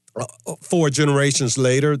 4 generations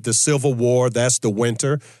later, the Civil War, that's the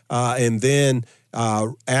winter. And then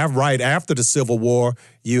right after the Civil War,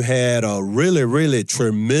 you had a really, really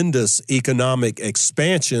tremendous economic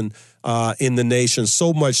expansion in the nation,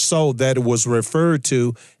 so much so that it was referred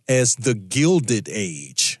to as the Gilded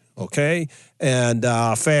Age, okay? And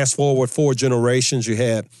fast forward 4 generations, you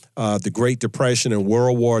had the Great Depression and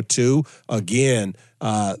World War II. Again,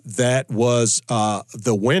 that was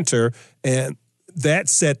the winter, and that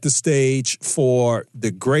set the stage for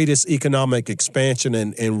the greatest economic expansion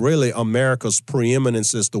and really America's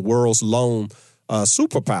preeminence as the world's lone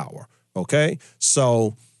superpower, okay?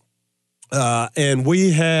 So, and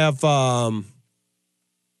we have,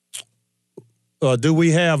 do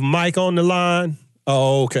we have Mike on the line?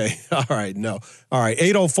 Oh, okay. All right, no. All right,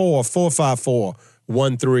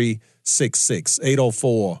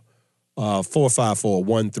 804-454-1366,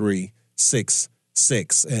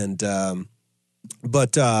 804-454-1366. And,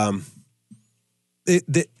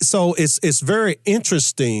 so it's very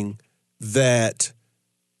interesting that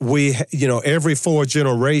we, every 4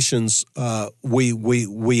 generations,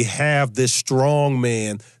 we have this strong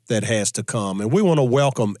man that has to come, and we want to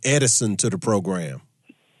welcome Edison to the program.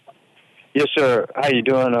 Yes, sir. How you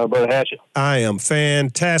doing, Brother Hatchet? I am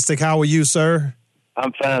fantastic. How are you, sir?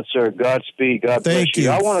 I'm fine, sir. Godspeed. God bless you.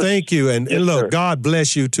 Thank you. And, yes, look, sir. God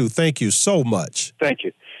bless you, too. Thank you so much. Thank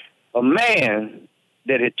you. A man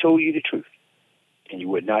that had told you the truth, and you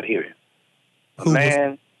would not hear him. A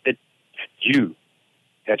man that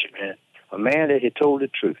had told the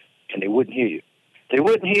truth, and they wouldn't hear you. They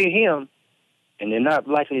wouldn't hear him, and they're not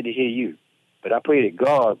likely to hear you. But I pray that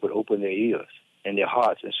God would open their ears and their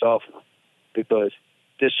hearts and soften them, because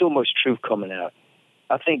there's so much truth coming out.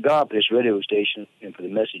 I thank God for this radio station and for the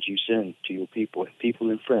message you send to your people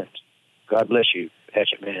and friends. God bless you,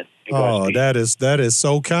 Hatchet Man. Oh, that is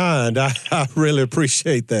so kind. I really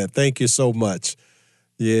appreciate that. Thank you so much.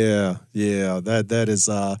 Yeah. That is.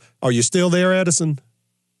 Are you still there, Edison?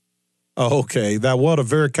 Oh, okay. What a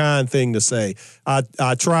very kind thing to say.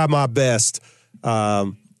 I try my best.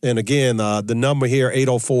 And again, the number here,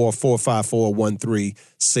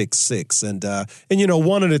 804-454-1366. And you know,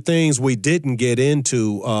 one of the things we didn't get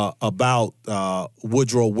into about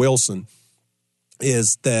Woodrow Wilson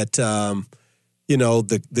is that, you know,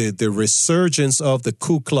 the resurgence of the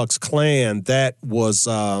Ku Klux Klan, that was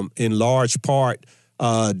in large part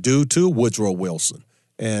due to Woodrow Wilson.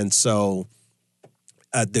 And so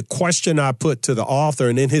the question I put to the author,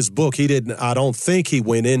 and in his book, I don't think he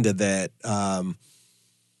went into that.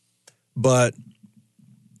 But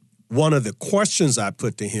one of the questions I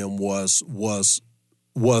put to him was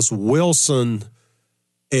Wilson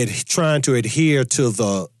trying to adhere to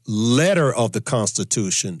the letter of the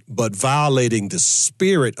Constitution, but violating the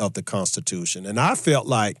spirit of the Constitution? And I felt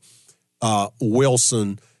like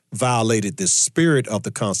Wilson violated the spirit of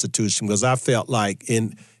the Constitution, because I felt like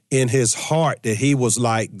in his heart that he was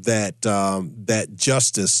like that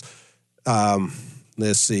justice.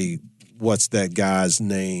 Let's see, what's that guy's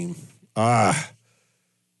name?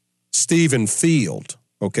 Stephen Field.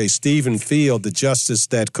 Okay, Stephen Field, the justice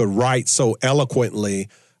that could write so eloquently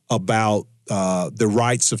about the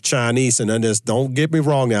rights of Chinese. And then don't get me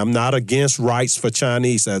wrong now, I'm not against rights for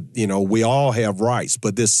Chinese. You know, we all have rights.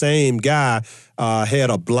 But this same guy had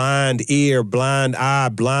a blind ear, blind eye,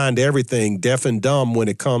 blind everything, deaf and dumb when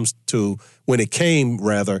it came to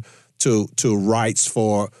rights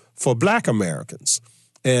for Black Americans.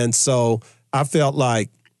 And so I felt like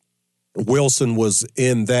Wilson was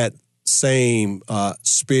in that same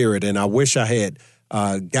spirit, and I wish I had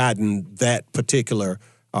gotten that particular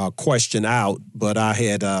question out, but I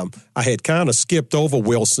had kind of skipped over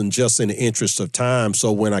Wilson just in the interest of time.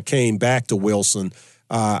 So when I came back to Wilson,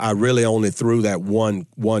 I really only threw that one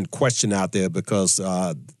question out there because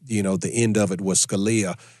you know, the end of it was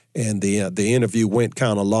Scalia, and the interview went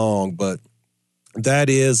kind of long, but that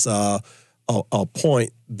is a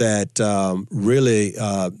point that really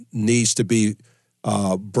needs to be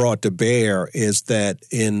brought to bear, is that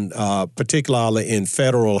particularly in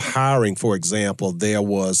federal hiring, for example, there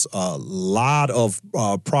was a lot of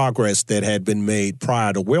progress that had been made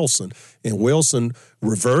prior to Wilson, and Wilson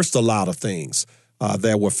reversed a lot of things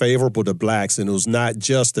that were favorable to blacks. And it was not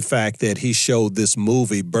just the fact that he showed this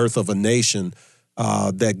movie, Birth of a Nation,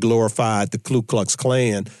 that glorified the Ku Klux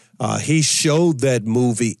Klan. He showed that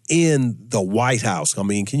movie in the White House. I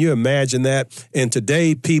mean, can you imagine that? And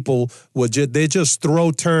today people they just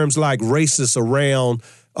throw terms like racist around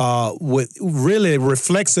with really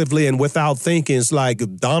reflexively and without thinking. It's like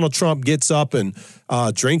Donald Trump gets up and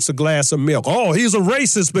drinks a glass of milk. Oh, he's a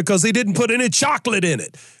racist because he didn't put any chocolate in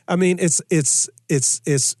it. I mean, it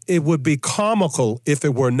would be comical if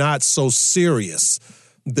it were not so serious,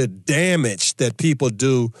 the damage that people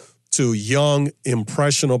do to young,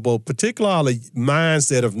 impressionable, particularly minds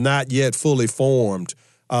that have not yet fully formed,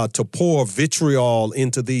 to pour vitriol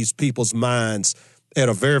into these people's minds at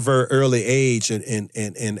a very, very early age,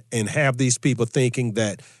 and have these people thinking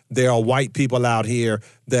that there are white people out here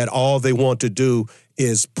that all they want to do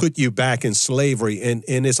is put you back in slavery. And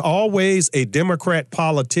it's always a Democrat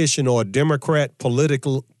politician or a Democrat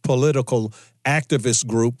political activist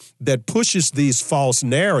group that pushes these false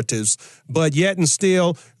narratives, but yet and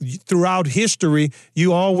still throughout history,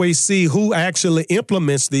 you always see who actually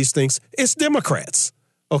implements these things. It's Democrats.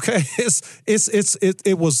 Okay,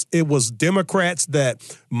 it was Democrats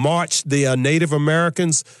that marched the Native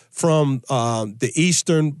Americans from the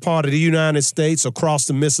eastern part of the United States across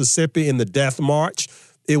the Mississippi in the Death March.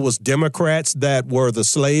 It was Democrats that were the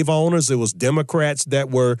slave owners. It was Democrats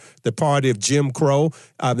that were the party of Jim Crow.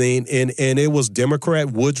 I mean, and it was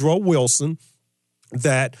Democrat Woodrow Wilson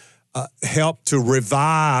that helped to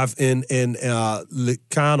revive and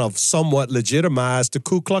kind of somewhat legitimize the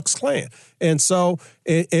Ku Klux Klan. And so,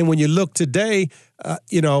 and when you look today,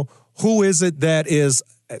 you know, who is it that is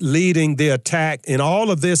leading the attack? And all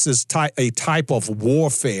of this is a type of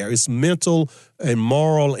warfare. It's mental and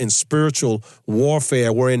moral and spiritual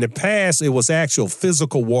warfare, where in the past it was actual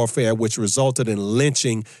physical warfare, which resulted in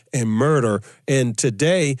lynching and murder. And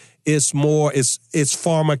today it's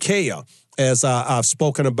pharmakeia, as I've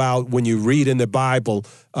spoken about when you read in the Bible,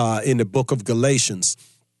 in the book of Galatians.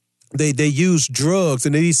 They use drugs,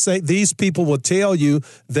 and these people will tell you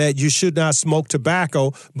that you should not smoke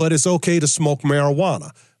tobacco, but it's okay to smoke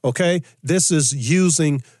marijuana. Okay, this is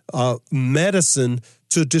using medicine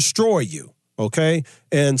to destroy you. Okay?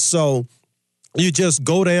 And so you just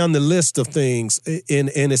go down the list of things, and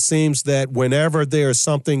it seems that whenever there is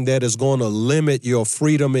something that is going to limit your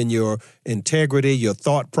freedom and your integrity, your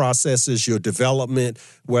thought processes, your development,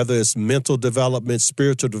 whether it's mental development,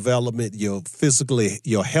 spiritual development,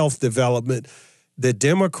 your health development, the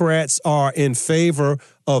Democrats are in favor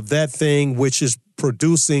of that thing which is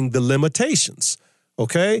producing the limitations.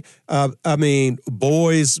 Okay? I mean,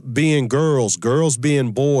 boys being girls, girls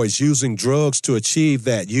being boys, using drugs to achieve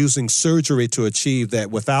that, using surgery to achieve that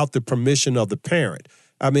without the permission of the parent.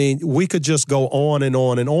 I mean, we could just go on and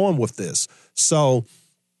on and on with this. So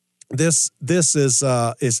this is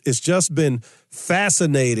it's just been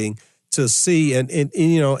fascinating to see, and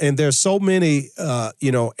there's so many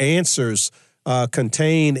answers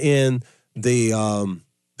contained in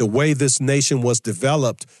the way this nation was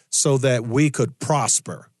developed so that we could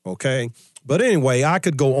prosper, okay? But anyway, I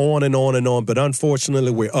could go on and on and on, but unfortunately,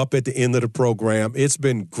 we're up at the end of the program. It's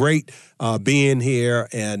been great being here,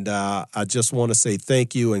 and I just want to say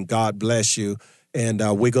thank you and God bless you. And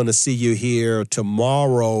we're going to see you here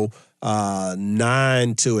tomorrow,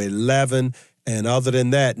 9 to 11. And other than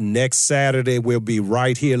that, next Saturday, we'll be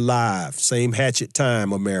right here live. Same Hatchet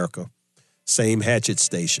time, America. Same Hatchet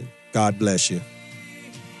station. God bless you.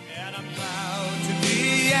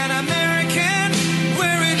 An American,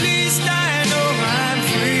 where at least I know I'm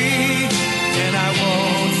free. And I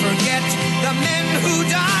won't forget the men who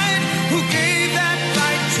died, who gave that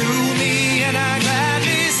right to me. And I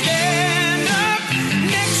gladly stand up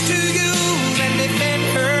next to you and defend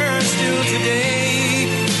her still today.